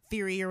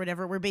theory or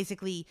whatever, where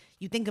basically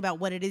you think about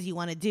what it is you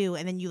want to do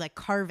and then you like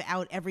carve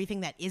out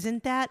everything that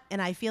isn't that.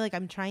 And I feel like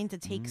I'm trying to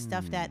take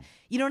stuff that,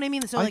 you know what I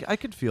mean? So like I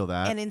could feel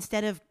that. And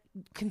instead of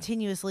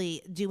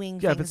continuously doing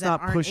things that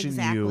aren't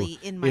exactly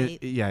in my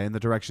in the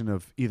direction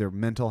of either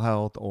mental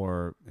health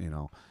or you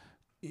know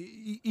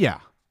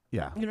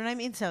what I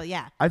mean. So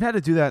I've had to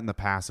do that in the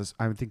past.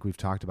 I think we've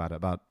talked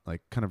about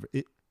like kind of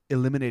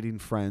eliminating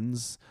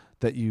friends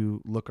that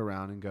you look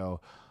around and go,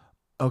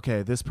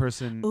 okay, this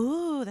person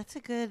that's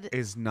a good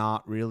is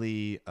not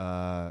really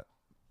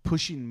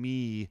pushing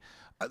me.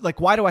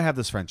 Like, why do I have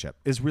this friendship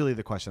is really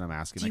the question I'm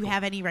asking. Do you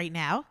have any right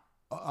now?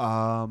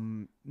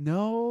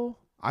 No,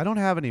 I don't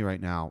have any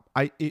right now.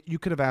 You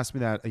could have asked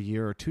me that a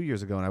year or 2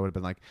 years ago, and I would have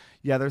been like,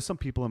 yeah, there's some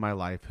people in my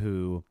life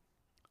who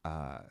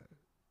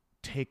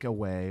take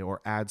away or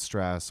add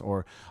stress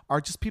or are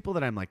just people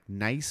that I'm like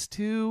nice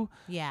to,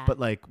 but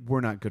like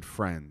we're not good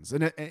friends,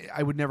 and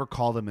I would never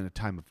call them in a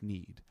time of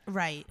need.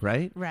 Right.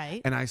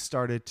 And I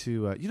started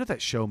to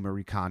that show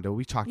Marie Kondo,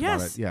 we talked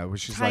about it, where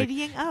she's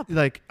tidying up,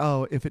 like,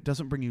 oh, if it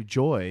doesn't bring you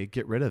joy,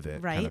 get rid of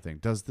it, kind of thing.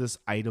 Does this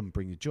item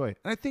bring you joy?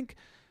 And I think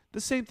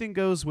the same thing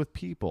goes with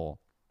people.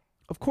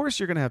 Of course,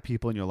 you're going to have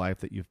people in your life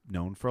that you've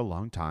known for a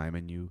long time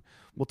and you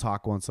will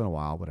talk once in a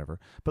while, whatever.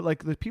 But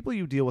like the people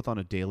you deal with on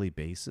a daily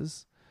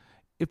basis,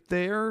 if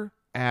they're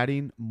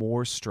adding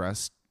more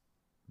stress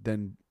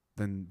than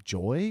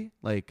joy,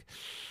 like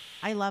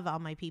I love all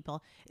my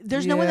people.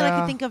 There's no one that I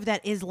can think of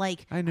that is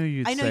like I know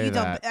you'd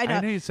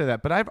say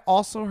that, but I've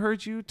also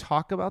heard you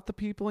talk about the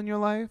people in your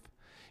life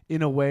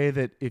in a way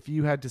that if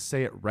you had to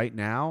say it right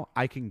now,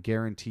 I can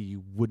guarantee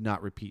you would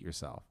not repeat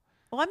yourself.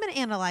 Well, I'm an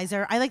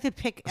analyzer. I like to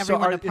pick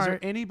everyone apart. Is there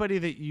anybody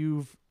that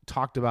you've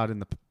talked about in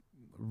the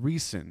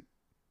recent,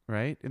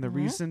 right? In the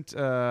recent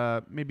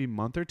maybe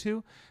month or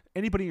two?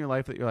 Anybody in your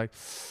life that you're like,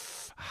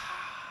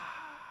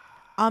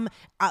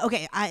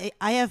 okay,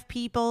 I have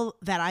people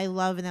that I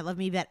love and that love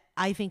me that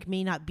I think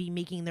may not be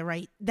making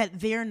that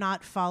they're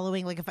not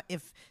following. Like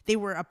if they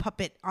were a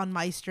puppet on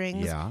my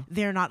strings,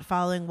 they're not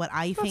following what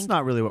I think. That's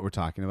not really what we're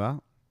talking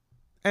about.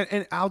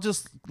 And I'll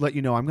just let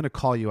you know, I'm going to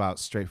call you out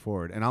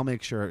straightforward, and I'll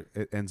make sure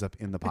it ends up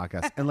in the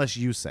podcast unless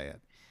you say it.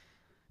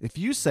 If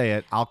you say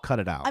it, I'll cut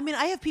it out. I mean,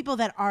 I have people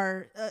that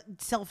are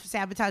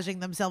self-sabotaging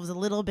themselves a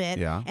little bit.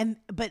 Yeah.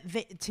 But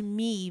to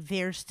me,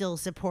 they're still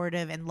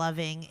supportive and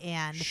loving.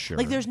 And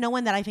like, there's no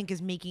one that I think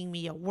is making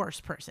me a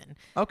worse person.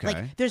 Okay.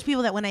 Like, there's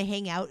people that when I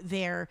hang out,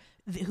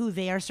 who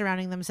they are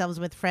surrounding themselves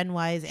with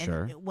friend-wise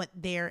and what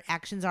their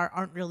actions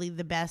aren't really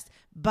the best.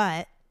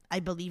 But I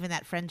believe in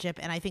that friendship.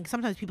 And I think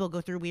sometimes people go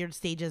through weird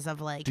stages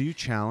of like. Do you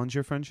challenge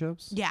your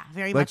friendships? Yeah,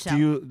 very much so. Do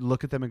you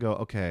look at them and go,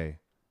 okay.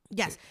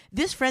 Yes.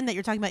 This friend that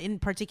you're talking about in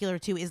particular,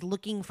 too, is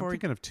looking for... I'm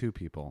thinking of two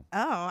people.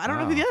 Oh, I don't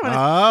know who the other one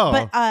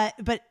is.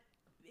 But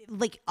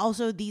like,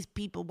 also these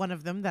people, one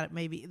of them that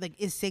maybe, like,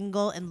 is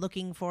single and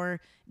looking for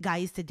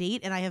guys to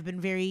date. And I have been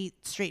very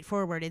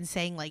straightforward in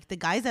saying, like, the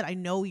guys that I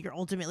know you're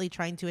ultimately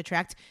trying to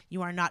attract,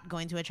 you are not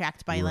going to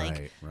attract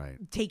by,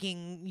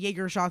 taking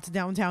Jaeger shots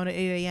downtown at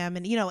 8 a.m.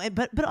 And,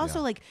 but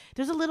also, like,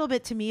 there's a little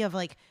bit to me of,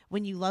 like,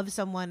 when you love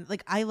someone,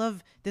 like, I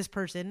love this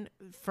person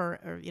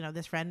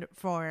this friend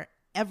for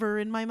ever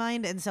in my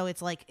mind, and so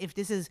it's like if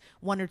this is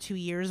 1 or 2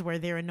 years where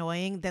they're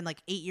annoying, then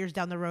like 8 years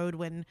down the road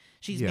when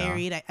she's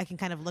married, I can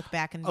kind of look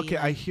back and be okay.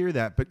 Like, I hear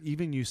that, but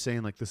even you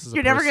saying like this is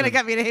you're never gonna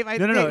get me to hate my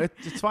no,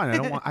 it's fine.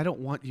 I don't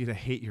want you to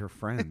hate your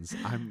friends.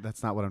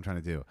 That's not what I'm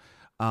trying to do.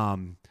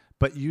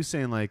 But you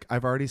saying like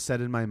I've already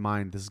said in my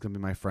mind this is gonna be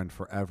my friend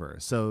forever.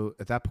 So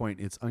at that point,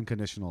 it's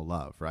unconditional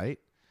love, right?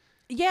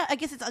 Yeah, I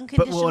guess it's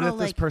unconditional. But what if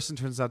this person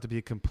turns out to be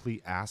a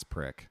complete ass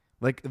prick?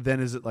 Like, then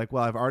is it like,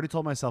 well, I've already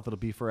told myself it'll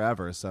be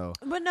forever, so.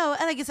 But no,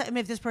 and I guess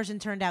if this person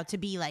turned out to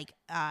be like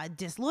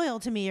disloyal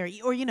to me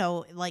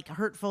or like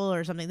hurtful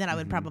or something, then I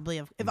would probably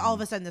have. If all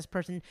of a sudden this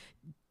person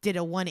did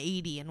a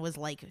 180 and was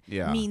like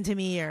mean to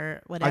me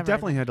or whatever. I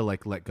definitely had to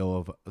like let go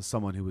of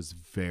someone who was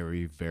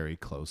very, very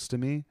close to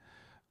me.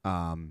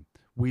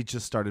 We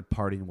just started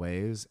parting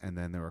ways, and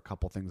then there were a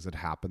couple things that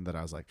happened that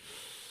I was like,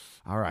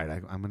 all right,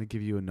 I'm going to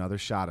give you another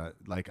shot at,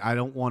 like, I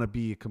don't want to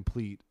be a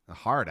complete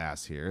hard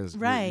ass here.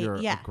 Right. You're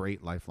a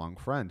great lifelong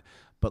friend.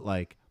 But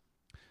like,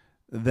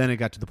 then it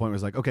got to the point where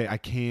it's like, okay, I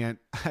can't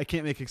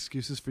make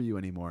excuses for you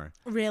anymore.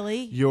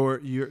 Really?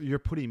 You're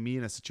putting me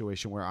in a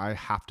situation where I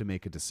have to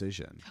make a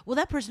decision. Well,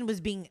 that person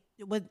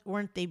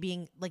weren't they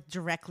being like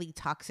directly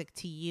toxic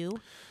to you?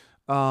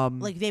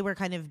 Like they were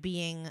kind of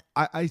being.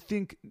 I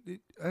think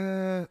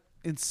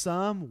in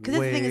some ways. Because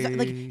the thing is,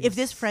 like, if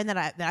this friend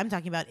that I'm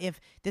talking about,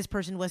 if this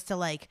person was to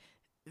like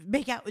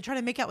try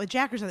to make out with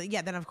Jack or something,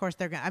 yeah, then of course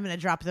I'm gonna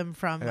drop them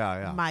from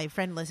my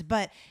friend list.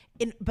 But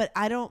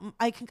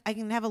I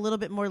can have a little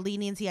bit more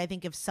leniency. I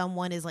think if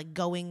someone is like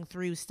going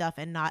through stuff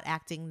and not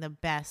acting the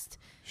best.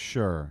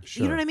 Sure.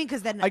 You know what I mean?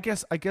 Because then I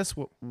guess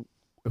what.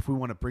 If we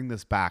want to bring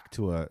this back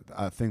to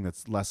a thing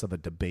that's less of a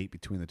debate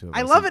between the two of us.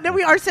 I love it. No,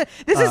 we are. This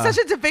is such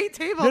a debate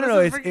table.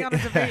 This is bringing on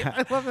a debate.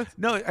 I love it.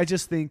 No, I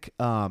just think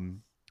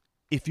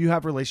if you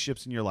have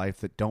relationships in your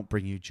life that don't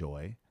bring you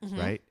joy,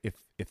 right?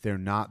 If they're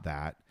not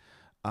that,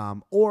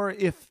 or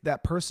if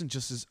that person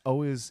just is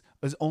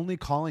only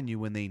calling you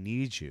when they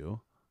need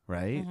you,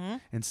 right?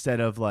 Instead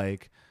of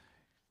like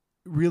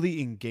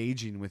really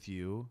engaging with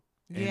you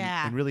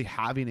and really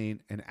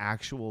having an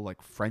actual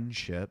like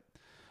friendship,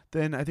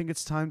 then I think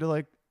it's time to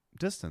like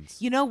distance.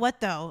 You know what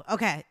though?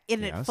 Okay,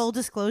 full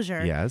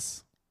disclosure.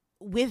 Yes.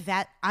 With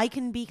that, I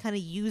can be kind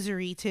of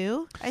usery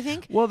too, I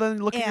think. Well,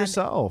 then look at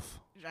yourself.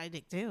 I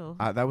think too.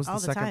 That was the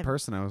second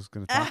person I was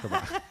going to talk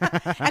about.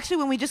 Actually,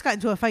 when we just got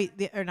into a fight,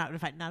 or not a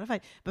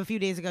fight, but a few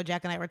days ago,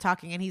 Jack and I were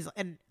talking,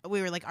 and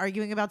we were like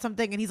arguing about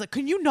something, and he's like,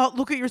 "Can you not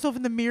look at yourself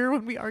in the mirror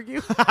when we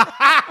argue?"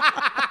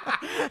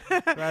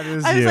 That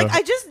is I was you. like,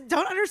 I just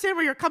don't understand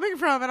where you're coming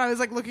from, and I was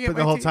like looking at. But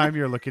the whole time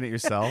you're looking at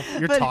yourself,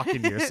 you're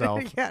talking to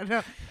yourself. Yeah,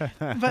 no.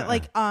 But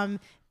like, I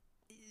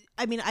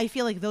mean, I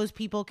feel like those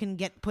people can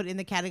get put in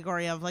the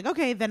category of like,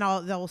 okay, then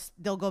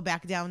they'll go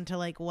back down to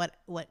like what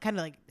kind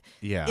of like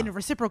in a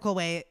reciprocal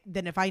way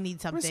than if I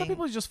need something. I mean, some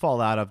people just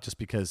fall out of just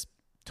because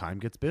time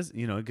gets busy.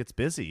 You know, it gets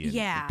busy.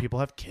 And people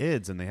have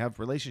kids and they have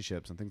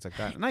relationships and things like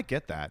that, and I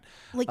get that.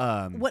 Like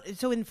what?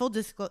 So in full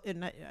disclosure,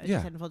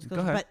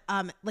 but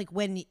like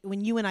when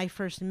you and I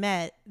first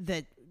met,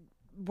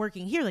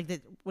 working here,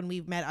 like when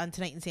we met on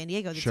Tonight in San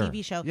Diego, the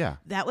TV show,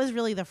 that was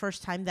really the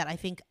first time that I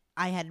think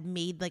I had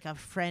made like a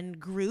friend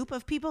group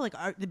of people. Like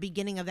the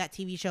beginning of that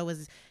TV show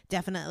was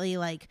definitely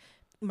like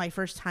my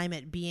first time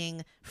at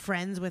being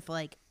friends with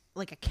like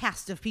a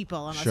cast of people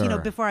almost. You know,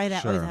 before I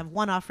always have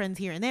one-off friends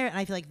here and there, and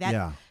I feel like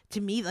that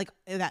to me, like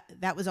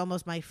that was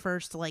almost my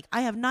first, like,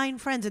 I have 9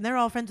 friends and they're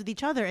all friends with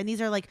each other and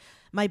these are like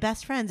my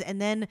best friends.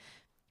 And then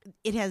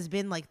it has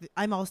been like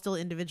I'm all still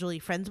individually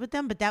friends with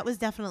them, but that was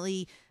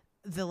definitely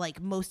the like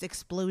most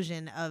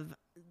explosion of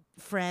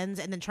friends,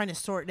 and then trying to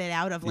sort it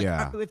out of like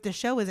if the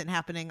show isn't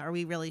happening, are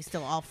we really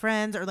still all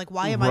friends, or like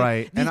why am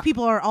I these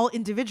people are all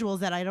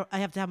individuals that I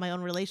have to have my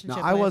own relationship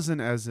with. I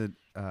wasn't as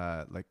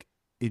like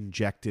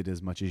injected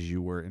as much as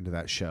you were into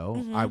that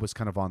show. I was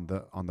kind of on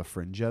the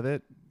fringe of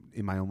it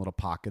in my own little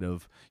pocket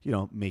of, you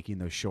know, making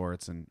those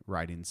shorts and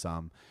writing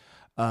some,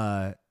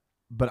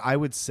 but I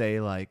would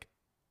say like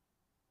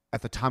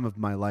at the time of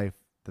my life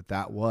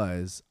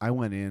I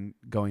went in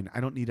going, I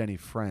don't need any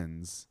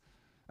friends.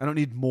 I don't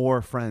need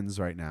more friends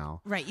right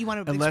now. Right. You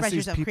want to unless express these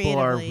yourself people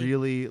creatively. are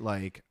really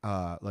like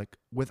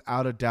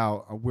without a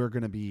doubt, we're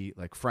going to be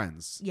like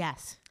friends.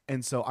 Yes.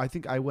 And so I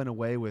think I went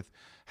away with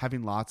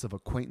having lots of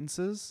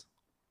acquaintances,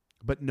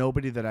 but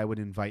nobody that I would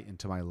invite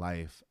into my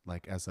life,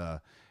 like as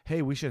a,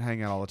 hey, we should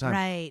hang out all the time.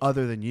 Right.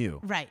 Other than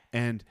you. Right.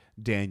 And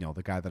Daniel,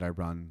 the guy that I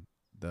run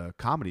the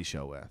comedy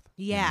show with.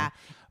 Yeah.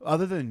 You know?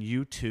 Other than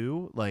you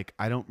two, like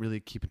I don't really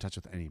keep in touch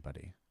with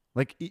anybody.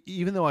 Like,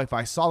 even though if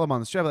I saw them on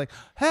the street, I'd be like,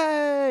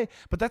 hey,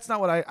 but that's not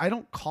what I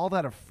don't call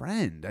that a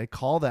friend. I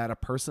call that a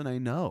person I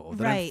know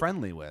that I'm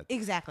friendly with.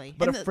 Exactly.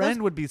 But a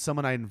friend would be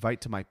someone I invite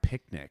to my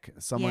picnic,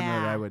 someone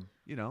that I would,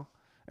 you know,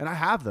 and I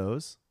have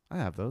those.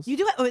 You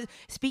do.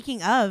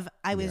 Speaking of,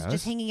 I was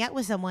just hanging out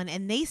with someone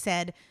and they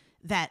said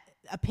that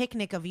a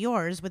picnic of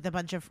yours with a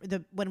bunch of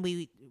when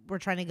we were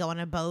trying to go on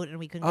a boat and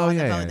we couldn't go on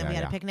the boat and then we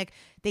had a picnic.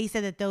 They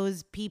said that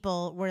those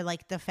people were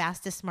like the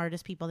fastest,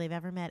 smartest people they've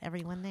ever met.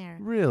 Everyone there.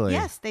 Really?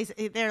 Yes.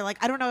 They're like,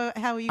 I don't know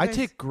how you. I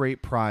take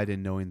great pride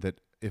in knowing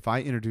that if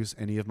I introduce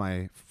any of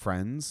my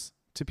friends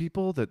to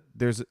people, that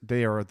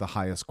they are the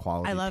highest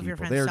quality. I love people. your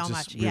friends They're so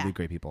just much. really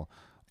great people.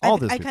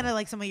 I kind of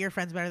like some of your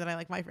friends better than I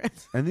like my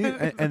friends. And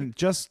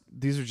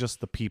these are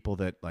just the people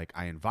that like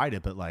I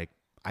invited, but like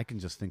I can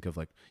just think of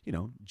like, you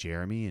know,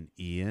 Jeremy and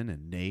Ian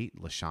and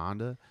Nate,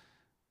 LaShonda,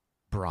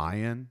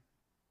 Brian,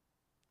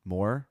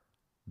 Moore,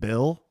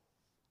 Bill,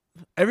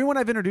 Everyone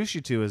I've introduced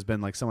you to has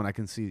been like someone I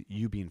can see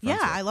you being friends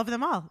Yeah, with. I love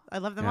them all. I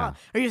love them all.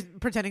 Are you just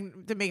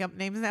pretending to make up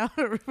names now?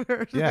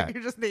 Yeah.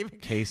 You're just naming.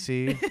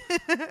 Casey.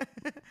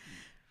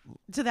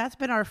 So that's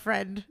been our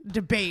friend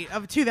debate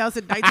of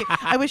 2019.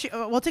 I wish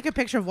we'll take a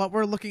picture of what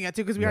we're looking at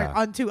too, because we are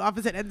on two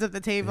opposite ends of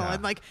the table,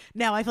 and like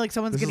now I feel like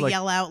someone's gonna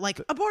yell out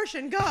like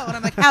abortion, go, and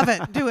I'm like, have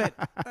it, do it.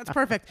 That's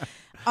perfect.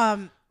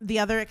 The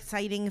other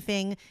exciting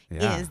thing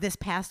is this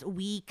past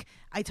week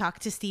I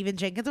talked to Stephen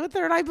Jenkins with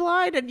Third Eye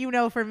Blind,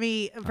 and for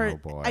me,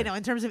 I know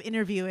in terms of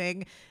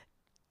interviewing,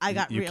 I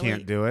got you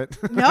can't do it.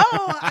 No,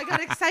 I got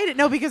excited.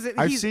 No, because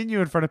I've seen you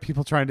in front of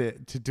people trying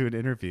to do an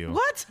interview.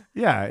 What?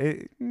 Yeah,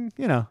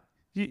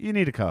 you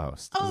need a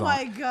co-host. Oh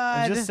my God.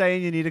 I'm just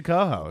saying you need a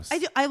co-host. I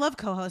do. I love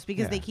co-hosts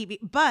because they keep me,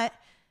 but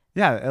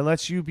yeah, it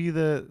lets you be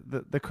the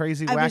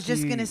crazy, wacky. I was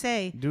just gonna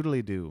say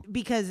doodly do,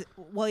 because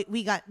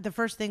we got the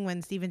first thing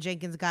when Stephen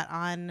Jenkins got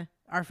on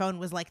our phone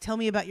was like, tell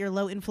me about your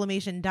low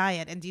inflammation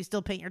diet, and do you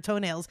still paint your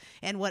toenails?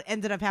 And what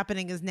ended up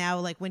happening is now,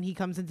 like, when he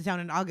comes into town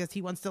in August,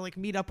 he wants to like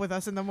meet up with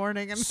us in the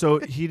morning. And so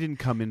he didn't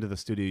come into the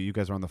studio. You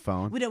guys were on the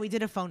phone. We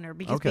did a phoner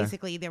because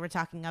basically they were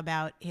talking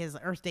about his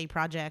Earth Day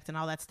project and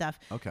all that stuff.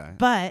 Okay,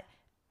 but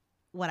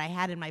what I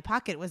had in my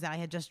pocket was that I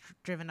had just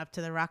driven up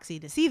to the Roxy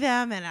to see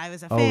them, and I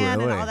was a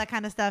fan and all that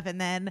kind of stuff. And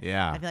then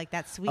I feel like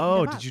that's sweet.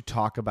 Oh, did you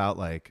talk about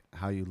like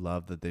how you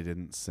love that they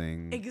didn't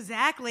sing?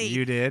 Exactly.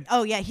 You did?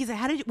 Oh yeah. He's like,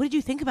 what did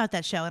you think about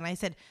that show? And I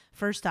said,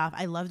 first off,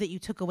 I love that you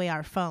took away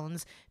our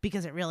phones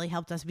because it really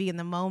helped us be in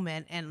the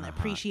moment and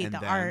appreciate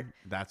the art.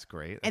 That's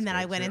great. And then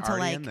I went into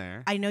like,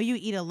 I know you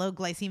eat a low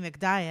glycemic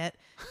diet.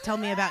 Tell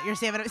me about your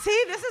salmon.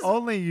 See, this is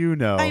only you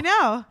know. I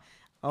know.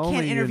 Only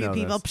can't interview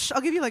people. Psh, I'll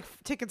give you like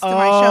tickets to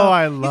my show.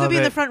 I love it. You could be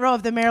in the front row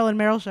of the Marilyn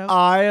Merrill show.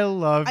 I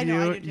love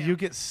you. I do You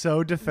get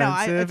so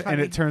defensive and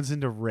it turns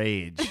into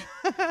rage.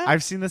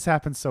 I've seen this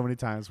happen so many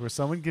times where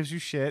someone gives you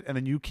shit and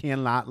then you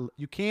can't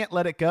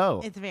let it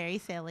go. It's very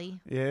silly.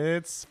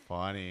 It's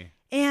funny.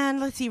 And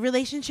let's see,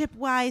 relationship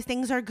wise,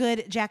 things are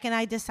good. Jack and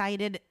I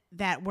decided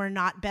that we're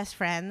not best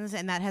friends,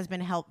 and that has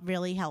been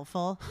really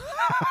helpful.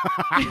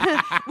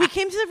 We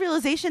came to the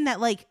realization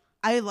that like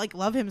I like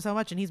love him so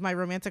much and he's my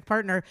romantic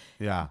partner.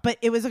 Yeah. But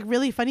it was like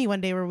really funny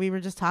one day where we were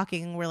just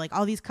talking and we're like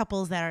all these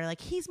couples that are like,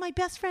 he's my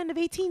best friend of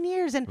 18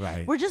 years. And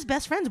we're just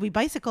best friends. We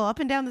bicycle up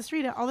and down the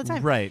street all the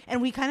time. Right.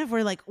 And we kind of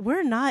were like,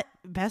 we're not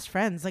best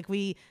friends. Like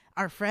we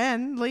are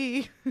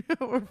friendly.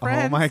 We're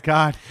friends. Oh my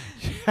God.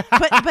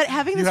 but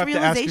having this you have realization.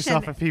 to ask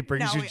yourself if he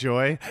brings you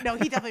joy. No,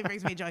 he definitely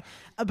brings me joy.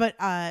 But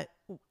I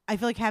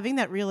feel like having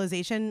that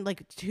realization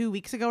like 2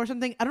 weeks ago or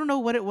something, I don't know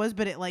what it was,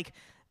 but it like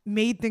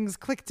made things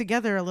click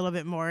together a little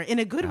bit more in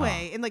a good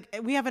way. And like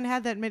we haven't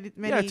had that many.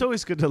 Yeah, it's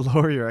always good to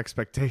lower your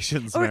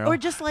expectations. Or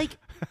just like,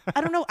 I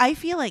don't know. I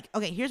feel like,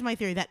 okay, here's my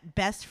theory that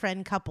best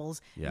friend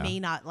couples may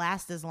not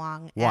last as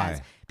long.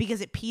 Why?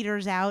 Because it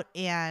peters out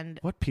and.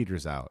 What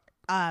peters out?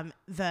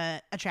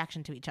 The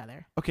attraction to each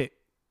other. Okay.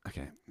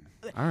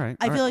 All right.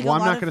 I feel like well,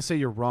 I'm not going to say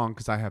you're wrong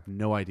because I have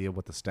no idea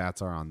what the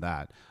stats are on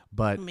that.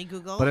 But let me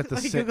Google. But at the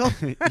same,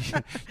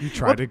 you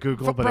try to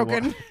Google, but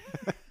you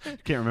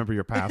can't remember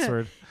your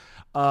password.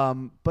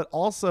 But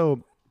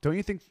also, don't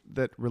you think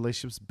that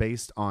relationships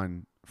based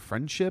on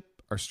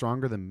friendship are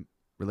stronger than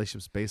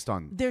relationships based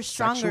on They're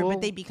stronger, sexual?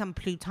 but they become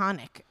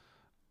plutonic.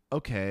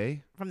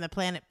 Okay. From the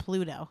planet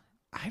Pluto.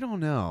 I don't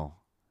know.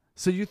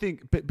 So you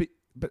think, but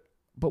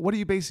what are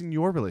you basing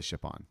your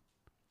relationship on?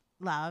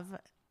 Love.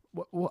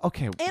 Well,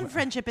 okay. And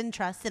friendship and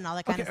trust and all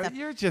that kind of stuff.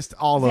 You're just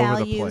all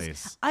over the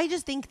place. I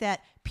just think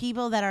that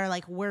people that are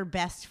like, we're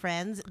best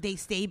friends, they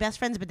stay best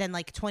friends, but then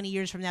like 20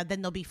 years from now,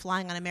 then they'll be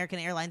flying on American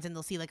Airlines and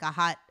they'll see like a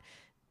hot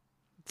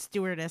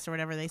stewardess or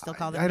whatever they still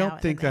call them. I don't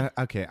think that.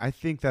 Okay. I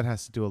think that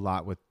has to do a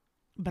lot with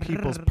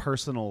people's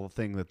personal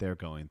thing that they're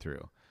going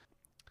through.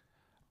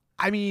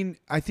 I mean,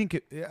 I think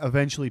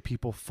eventually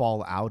people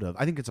fall out of.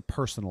 I think it's a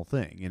personal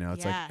thing. You know,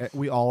 it's like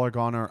we all are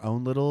on our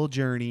own little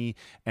journey,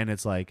 and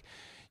it's like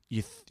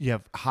you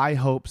have high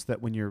hopes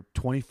that when you're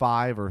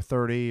 25 or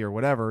 30 or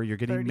whatever, you're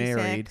getting 36,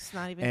 married,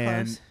 not even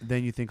and close.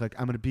 then you think like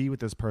I'm going to be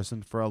with this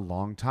person for a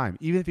long time,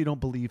 even if you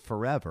don't believe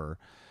forever,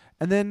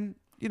 and then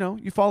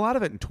you fall out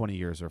of it in 20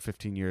 years or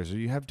 15 years, or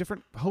you have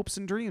different hopes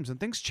and dreams,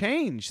 and things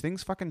change.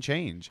 Things fucking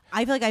change.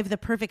 I feel like I have the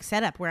perfect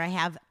setup where I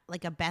have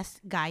like a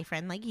best guy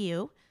friend like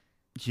you.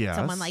 Yes.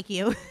 Someone like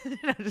you.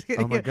 No, just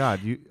kidding. Oh my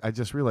God. I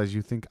just realized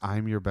you think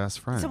I'm your best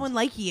friend. Someone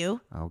like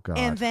you. Oh God.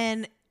 And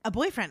then a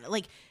boyfriend.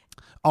 Like,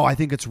 oh, I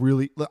think it's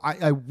really,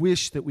 I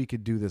wish that we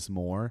could do this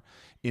more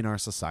in our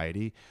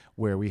society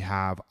where we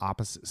have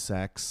opposite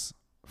sex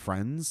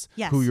friends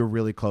who you're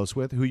really close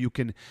with, who you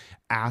can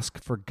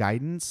ask for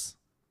guidance.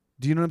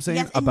 Do you know what I'm saying?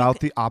 Yes, about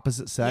the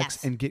opposite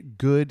sex and get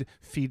good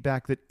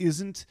feedback that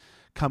isn't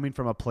coming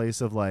from a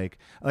place of like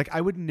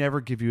I would never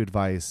give you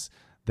advice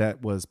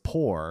that was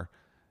poor.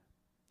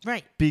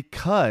 Right.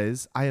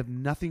 Because I have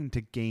nothing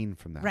to gain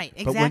from that. Right,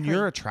 But when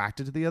you're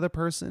attracted to the other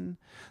person,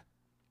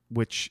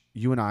 which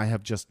you and I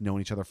have just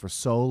known each other for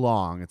so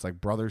long. It's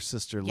like brother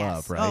sister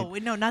love, right? Oh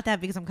no, not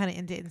that, because I'm kind of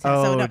into incest.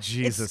 Oh, so no,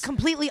 Jesus. It's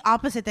completely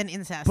opposite than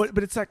incest. But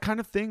it's that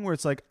kind of thing where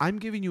it's like, I'm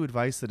giving you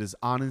advice that is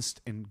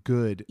honest and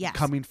good, Yes.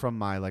 coming from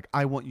my, like,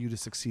 I want you to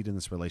succeed in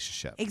this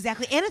relationship.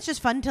 Exactly. And it's just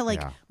fun to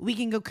like, Yeah. we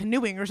can go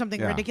canoeing or something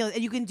Yeah. ridiculous.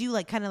 And you can do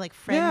like kind of like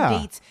friend Yeah.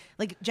 dates.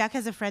 Like Jack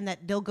has a friend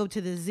that they'll go to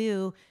the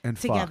zoo And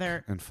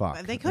together. fuck.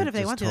 They could if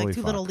they Just want to, totally like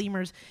two fuck. little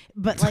lemurs.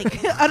 But like,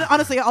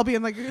 honestly, I'll be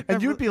in like.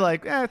 And you'd be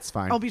like, it's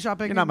fine. I'll be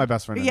shopping. You're not my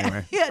best friend yeah,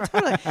 anyway. Yeah,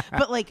 totally.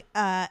 But like,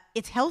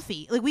 it's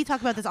healthy. Like we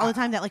talk about this all the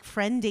time, that like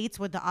friend dates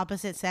with the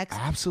opposite sex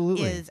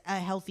Absolutely. is a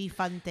healthy,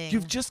 fun thing.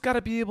 You've just got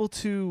to be able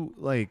to,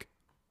 like,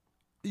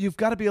 you've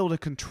got to be able to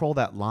control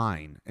that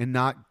line and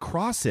not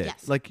cross it.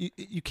 Yes. Like,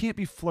 you can't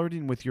be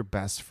flirting with your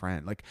best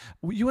friend. Like,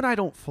 you and I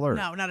don't flirt.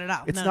 No, not at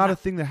all. It's No, not no. a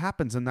thing that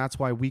happens, and that's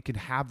why we can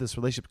have this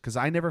relationship, because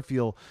I never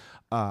feel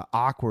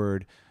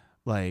awkward.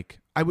 Like,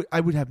 I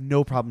would have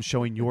no problem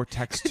showing your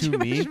text Could to you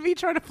me. imagine me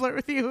trying to flirt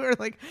with you, or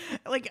like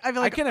I'd be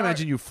like, I can't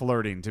imagine you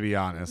flirting, to be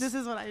honest. This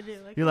is what I do.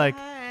 Like, You're like,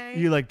 "Hi."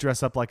 you like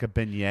dress up like a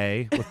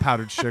beignet with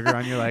powdered sugar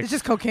on. You're like, It's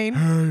just cocaine.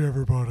 hey,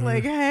 everybody.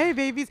 Like, hey,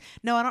 babies.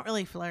 No, I don't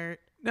really flirt.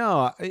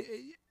 no.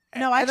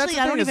 No, and that's actually,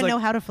 the I thing don't is, even like, know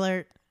how to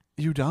flirt.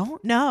 You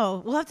don't?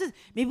 No, we'll have to.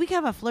 Maybe we can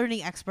have a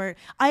flirting expert.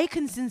 I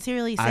can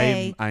sincerely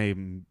say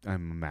I'm a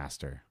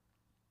master.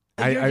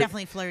 you're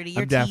definitely flirty.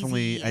 You're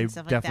teasy I and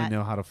stuff like definitely that.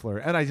 know how to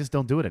flirt, and I just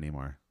don't do it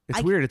anymore.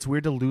 It's weird. It's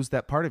weird to lose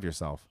that part of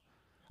yourself.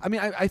 I mean,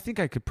 I think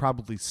I could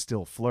probably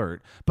still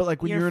flirt, but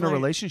like when you're in a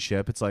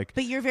relationship, it's like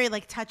But you're very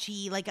like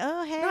touchy, like,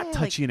 oh hey, not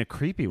touchy like, in a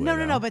creepy way. no,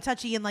 though. but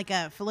touchy in like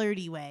a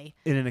flirty way.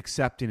 In an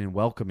accepting and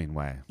welcoming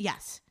way.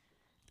 Yes,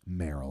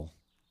 Meryl.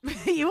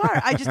 you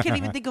are. I just can't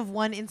even think of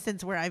one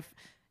instance where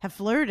have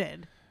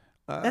flirted.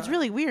 That's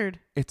really weird.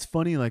 It's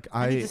funny. Like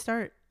I need to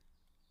start.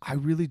 I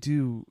really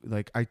do.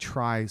 Like, I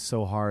try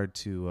so hard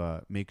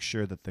to make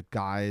sure that the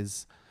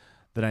guys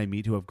that I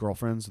meet who have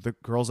girlfriends, the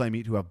girls I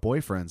meet who have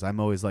boyfriends, I'm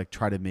always like,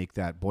 try to make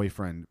that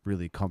boyfriend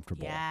really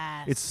comfortable.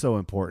 Yes. It's so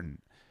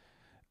important.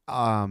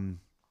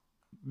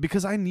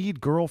 Because I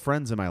need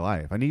girlfriends in my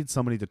life. I need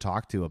somebody to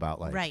talk to about,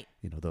 like, Right.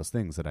 those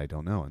things that I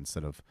don't know,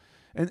 instead of,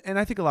 and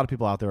I think a lot of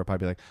people out there are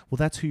probably like, well,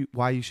 that's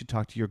why you should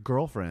talk to your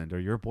girlfriend or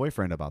your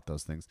boyfriend about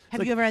those things. It's Have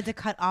like, you ever had to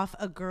cut off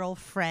a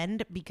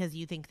girlfriend because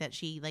you think that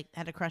she like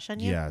had a crush on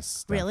you?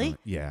 Yes. Really?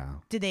 Definitely. Yeah.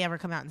 Did they ever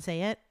come out and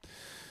say it?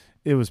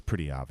 It was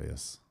pretty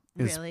obvious.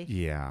 Really?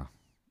 Yeah.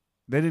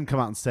 They didn't come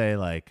out and say,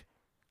 like,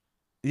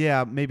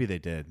 yeah, maybe they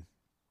did.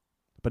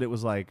 But it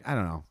was like, I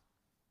don't know.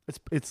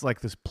 It's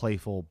like this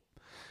playful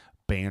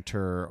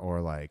banter, or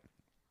like,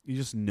 you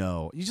just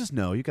know,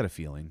 you got a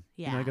feeling.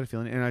 Yeah. I got a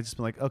feeling. And I just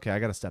been like, okay, I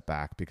got to step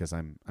back because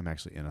I'm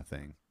actually in a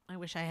thing. I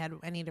wish I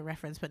need a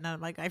reference, but none of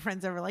my guy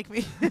friends ever like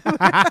me.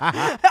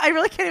 I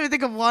really can't even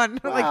think of one.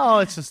 Well,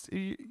 it's just,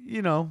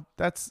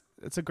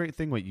 it's a great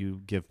thing what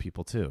you give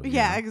people too. you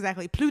Yeah, know?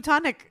 exactly.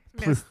 Plutonic.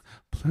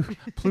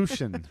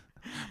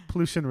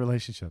 Pollution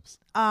relationships.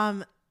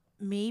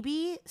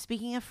 Maybe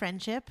speaking of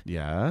friendship,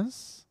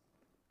 Yes.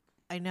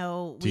 I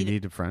know Do you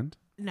need a friend?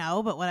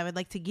 no, but what I would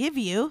like to give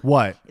you,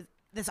 What?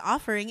 this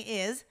offering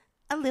is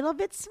a little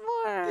bit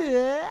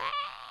s'more.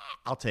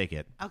 I'll take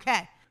it.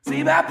 Okay.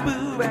 See bop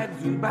boo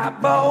and zoo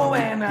bop bo,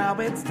 and now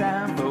it's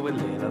time for a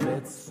little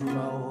bit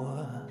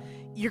slower.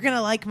 You're going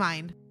to like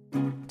mine.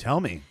 Tell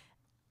me.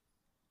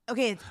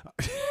 Okay,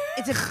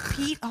 it's a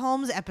Pete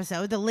Holmes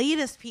episode. The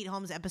latest Pete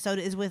Holmes episode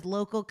is with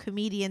local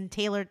comedian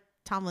Taylor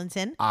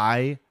Tomlinson.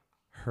 I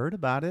heard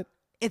about it.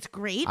 It's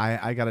great.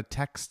 I got a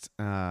text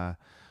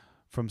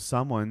from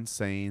someone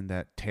saying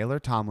that Taylor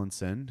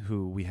Tomlinson,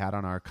 who we had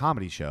on our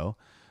comedy show,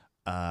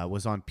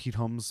 was on Pete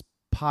Holmes'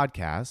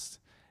 podcast,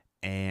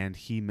 and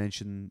he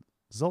mentioned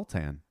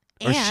Zoltan.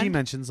 Or she And-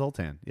 mentioned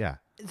Zoltan. Yeah.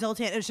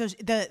 Zoltan. So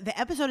the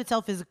episode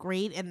itself is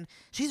great, and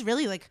she's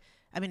really like.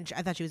 I mean,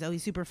 I thought she was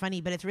always super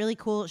funny, but it's really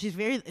cool. She's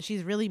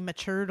really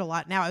matured a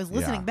lot now. I was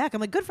listening Yeah. back. I'm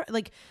like, good for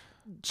like.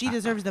 She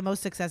deserves the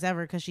most success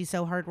ever because she's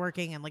so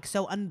hardworking and like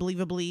so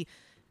unbelievably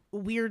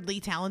weirdly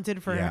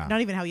talented for Yeah.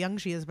 not even how young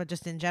she is, but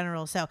just in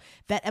general. So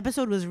that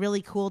episode was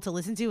really cool to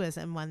listen to as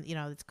someone,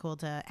 it's cool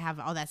to have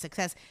all that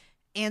success.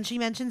 And she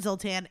mentioned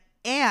Zoltan,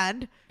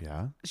 and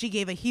Yeah. she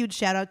gave a huge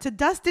shout out to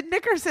Dustin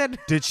Nickerson.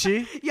 Did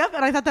she? Yep,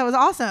 and I thought that was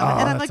awesome. Oh,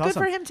 and I'm that's like,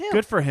 awesome. good for him too.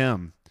 Good for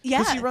him. Yeah.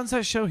 Because he runs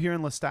that show here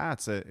in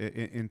Lestats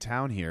in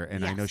town here,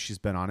 and I know Yes. she's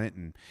been on it,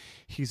 and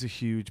he's a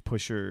huge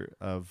pusher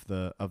of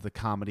the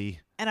comedy.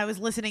 And I was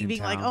listening, in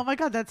being like, town. "Oh my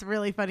god, that's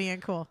really funny and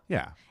cool."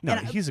 Yeah, no,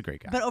 And, he's a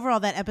great guy. But overall,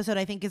 that episode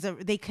I think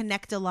they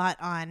connect a lot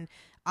on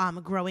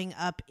growing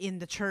up in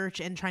the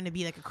church and trying to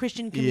be like a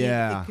Christian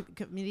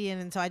comedian.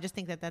 And so I just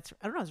think that's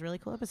I don't know, it's a really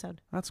cool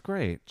episode. That's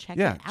great. Check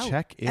yeah, it out.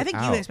 check it I think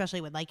out. you especially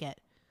would like it.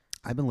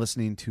 I've been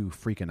listening to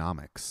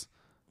Freakonomics.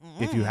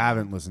 If you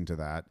haven't listened to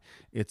that,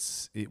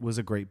 it was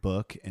a great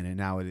book, and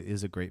now it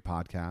is a great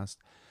podcast.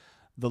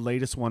 The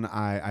latest one,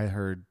 I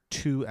heard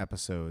 2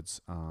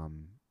 episodes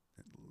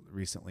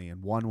recently,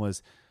 and one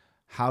was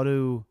how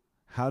to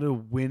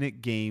win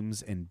at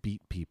games and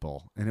beat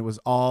people, and it was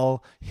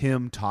all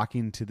him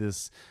talking to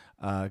this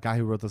guy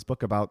who wrote this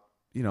book about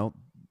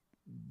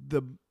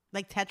the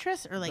like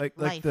Tetris or like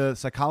life? the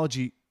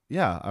psychology.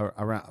 Yeah,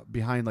 around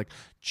behind like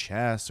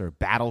chess or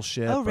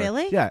Battleship. Oh,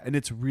 really? Yeah, and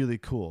it's really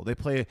cool. They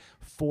play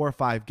 4 or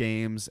 5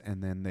 games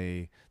and then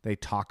they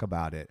talk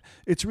about it.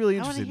 It's really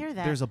interesting. I want to hear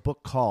that. There's a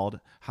book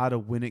called How to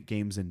Win at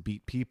Games and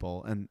Beat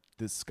People, and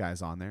this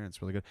guy's on there. And it's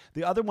really good.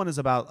 The other one is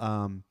about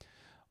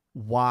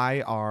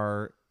why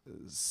are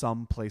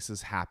some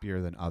places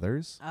happier than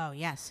others. Oh,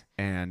 yes.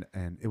 And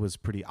it was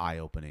pretty eye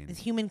opening. Is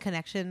human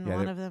connection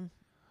one of them?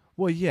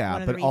 Well,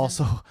 yeah, but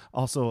also.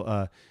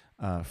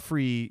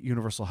 Free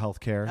universal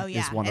health care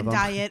is one of them. And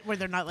diet where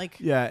they're not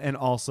like... Yeah, and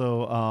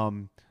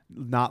also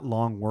not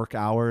long work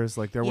hours.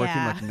 Like they're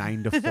working like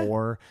 9 to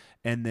 4.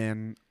 And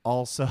then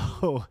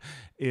also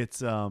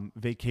it's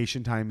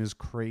vacation time is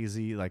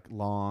crazy, like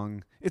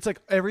long. It's like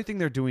everything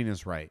they're doing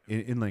is right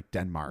in like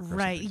Denmark. Or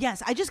right. something.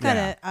 Yes.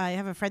 I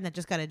have a friend that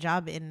just got a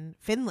job in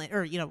Finland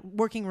or,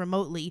 working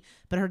remotely,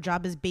 but her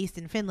job is based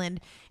in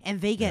Finland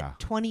and they get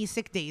 20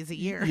 sick days a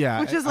year.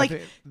 Yeah. Which is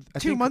like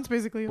 2 months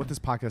basically. What this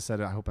podcast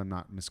said, I hope I'm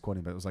not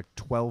misquoting, but it was like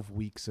 12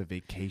 weeks of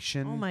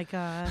vacation. Oh my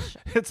gosh.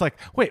 It's like,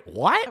 wait,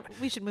 what?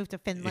 We should move to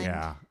Finland.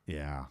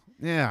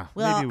 Yeah.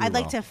 Well, I'd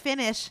like to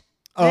finish.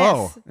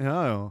 Oh,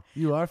 this.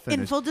 You are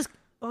finished. In full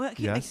I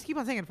keep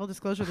on saying in full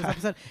disclosure this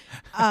episode,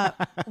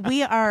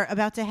 we are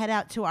about to head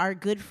out to our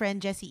good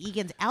friend Jesse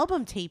Egan's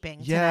album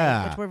taping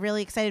tonight, which we're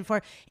really excited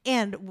for.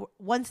 And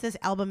once this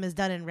album is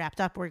done and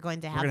wrapped up, we're going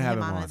to have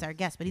him on as our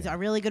guest. But he's a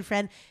really good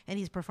friend, and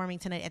he's performing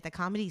tonight at the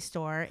Comedy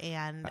Store.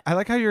 And I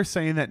like how you're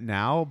saying that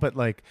now, but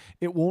like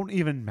it won't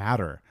even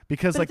matter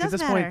because like at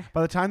this point,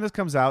 by the time this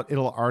comes out,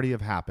 it'll already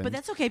have happened. But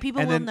that's okay.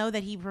 People will know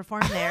that he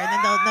performed there, and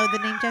then they'll know the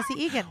name Jesse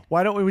Egan.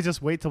 Why don't we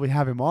just wait till we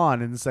have him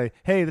on and say,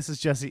 "Hey, this is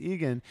Jesse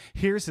Egan.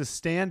 Here's his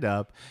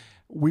stand-up.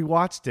 We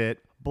watched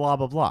it. Blah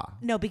blah blah."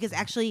 No, because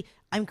actually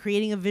I'm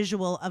creating a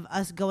visual of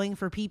us going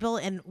for people,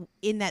 and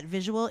in that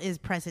visual is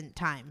present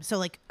time. So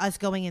like us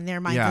going in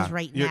their minds is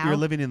right now. You're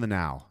living in the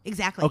now.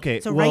 Exactly. Okay.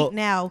 So well, right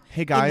now,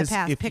 hey guys, in the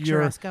past,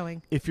 picture us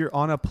going. If you're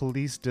on a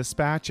police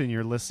dispatch and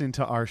you're listening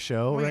to our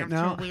show right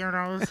now,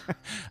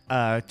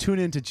 weirdos. Tune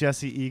in to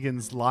Jesse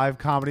Egan's live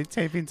comedy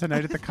taping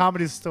tonight at the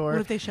Comedy Store.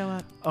 What if they show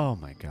up? Oh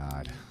my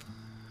God.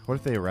 What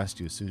if they arrest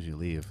you as soon as you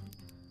leave?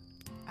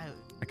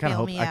 I kind of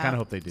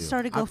hope they do.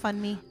 Start a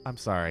GoFundMe. I'm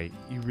sorry.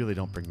 You really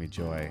don't bring me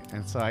joy.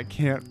 And so I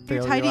can't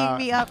bail You're you out.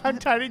 me up. I'm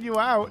tightening you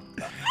out.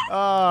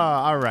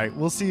 All right.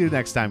 We'll see you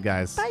next time,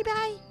 guys.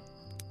 Bye-bye.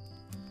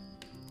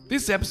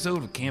 This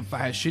episode of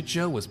Campfire Shit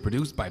Show was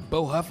produced by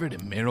Bo Hufford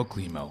and Meryl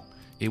Climo.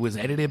 It was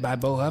edited by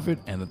Bo Hufford,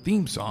 and the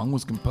theme song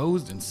was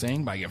composed and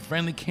sang by your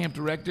friendly camp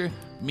director,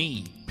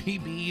 me,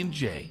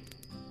 PB&J.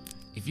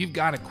 If you've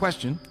got a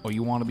question or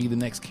you want to be the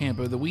next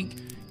camper of the week,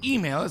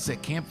 email us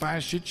at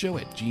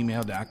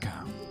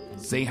campfireshitshow@gmail.com.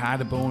 Say hi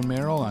to Bo and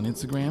Meryl on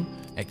Instagram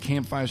at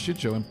Campfire Shit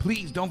Show, and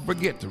please don't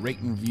forget to rate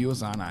and review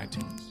us on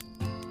iTunes.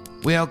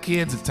 Well,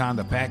 kids, it's time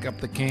to pack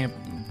up the camp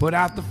and put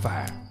out the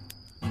fire.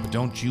 But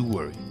don't you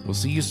worry. We'll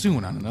see you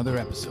soon on another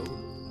episode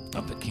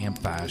of the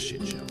Campfire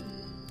Shit Show.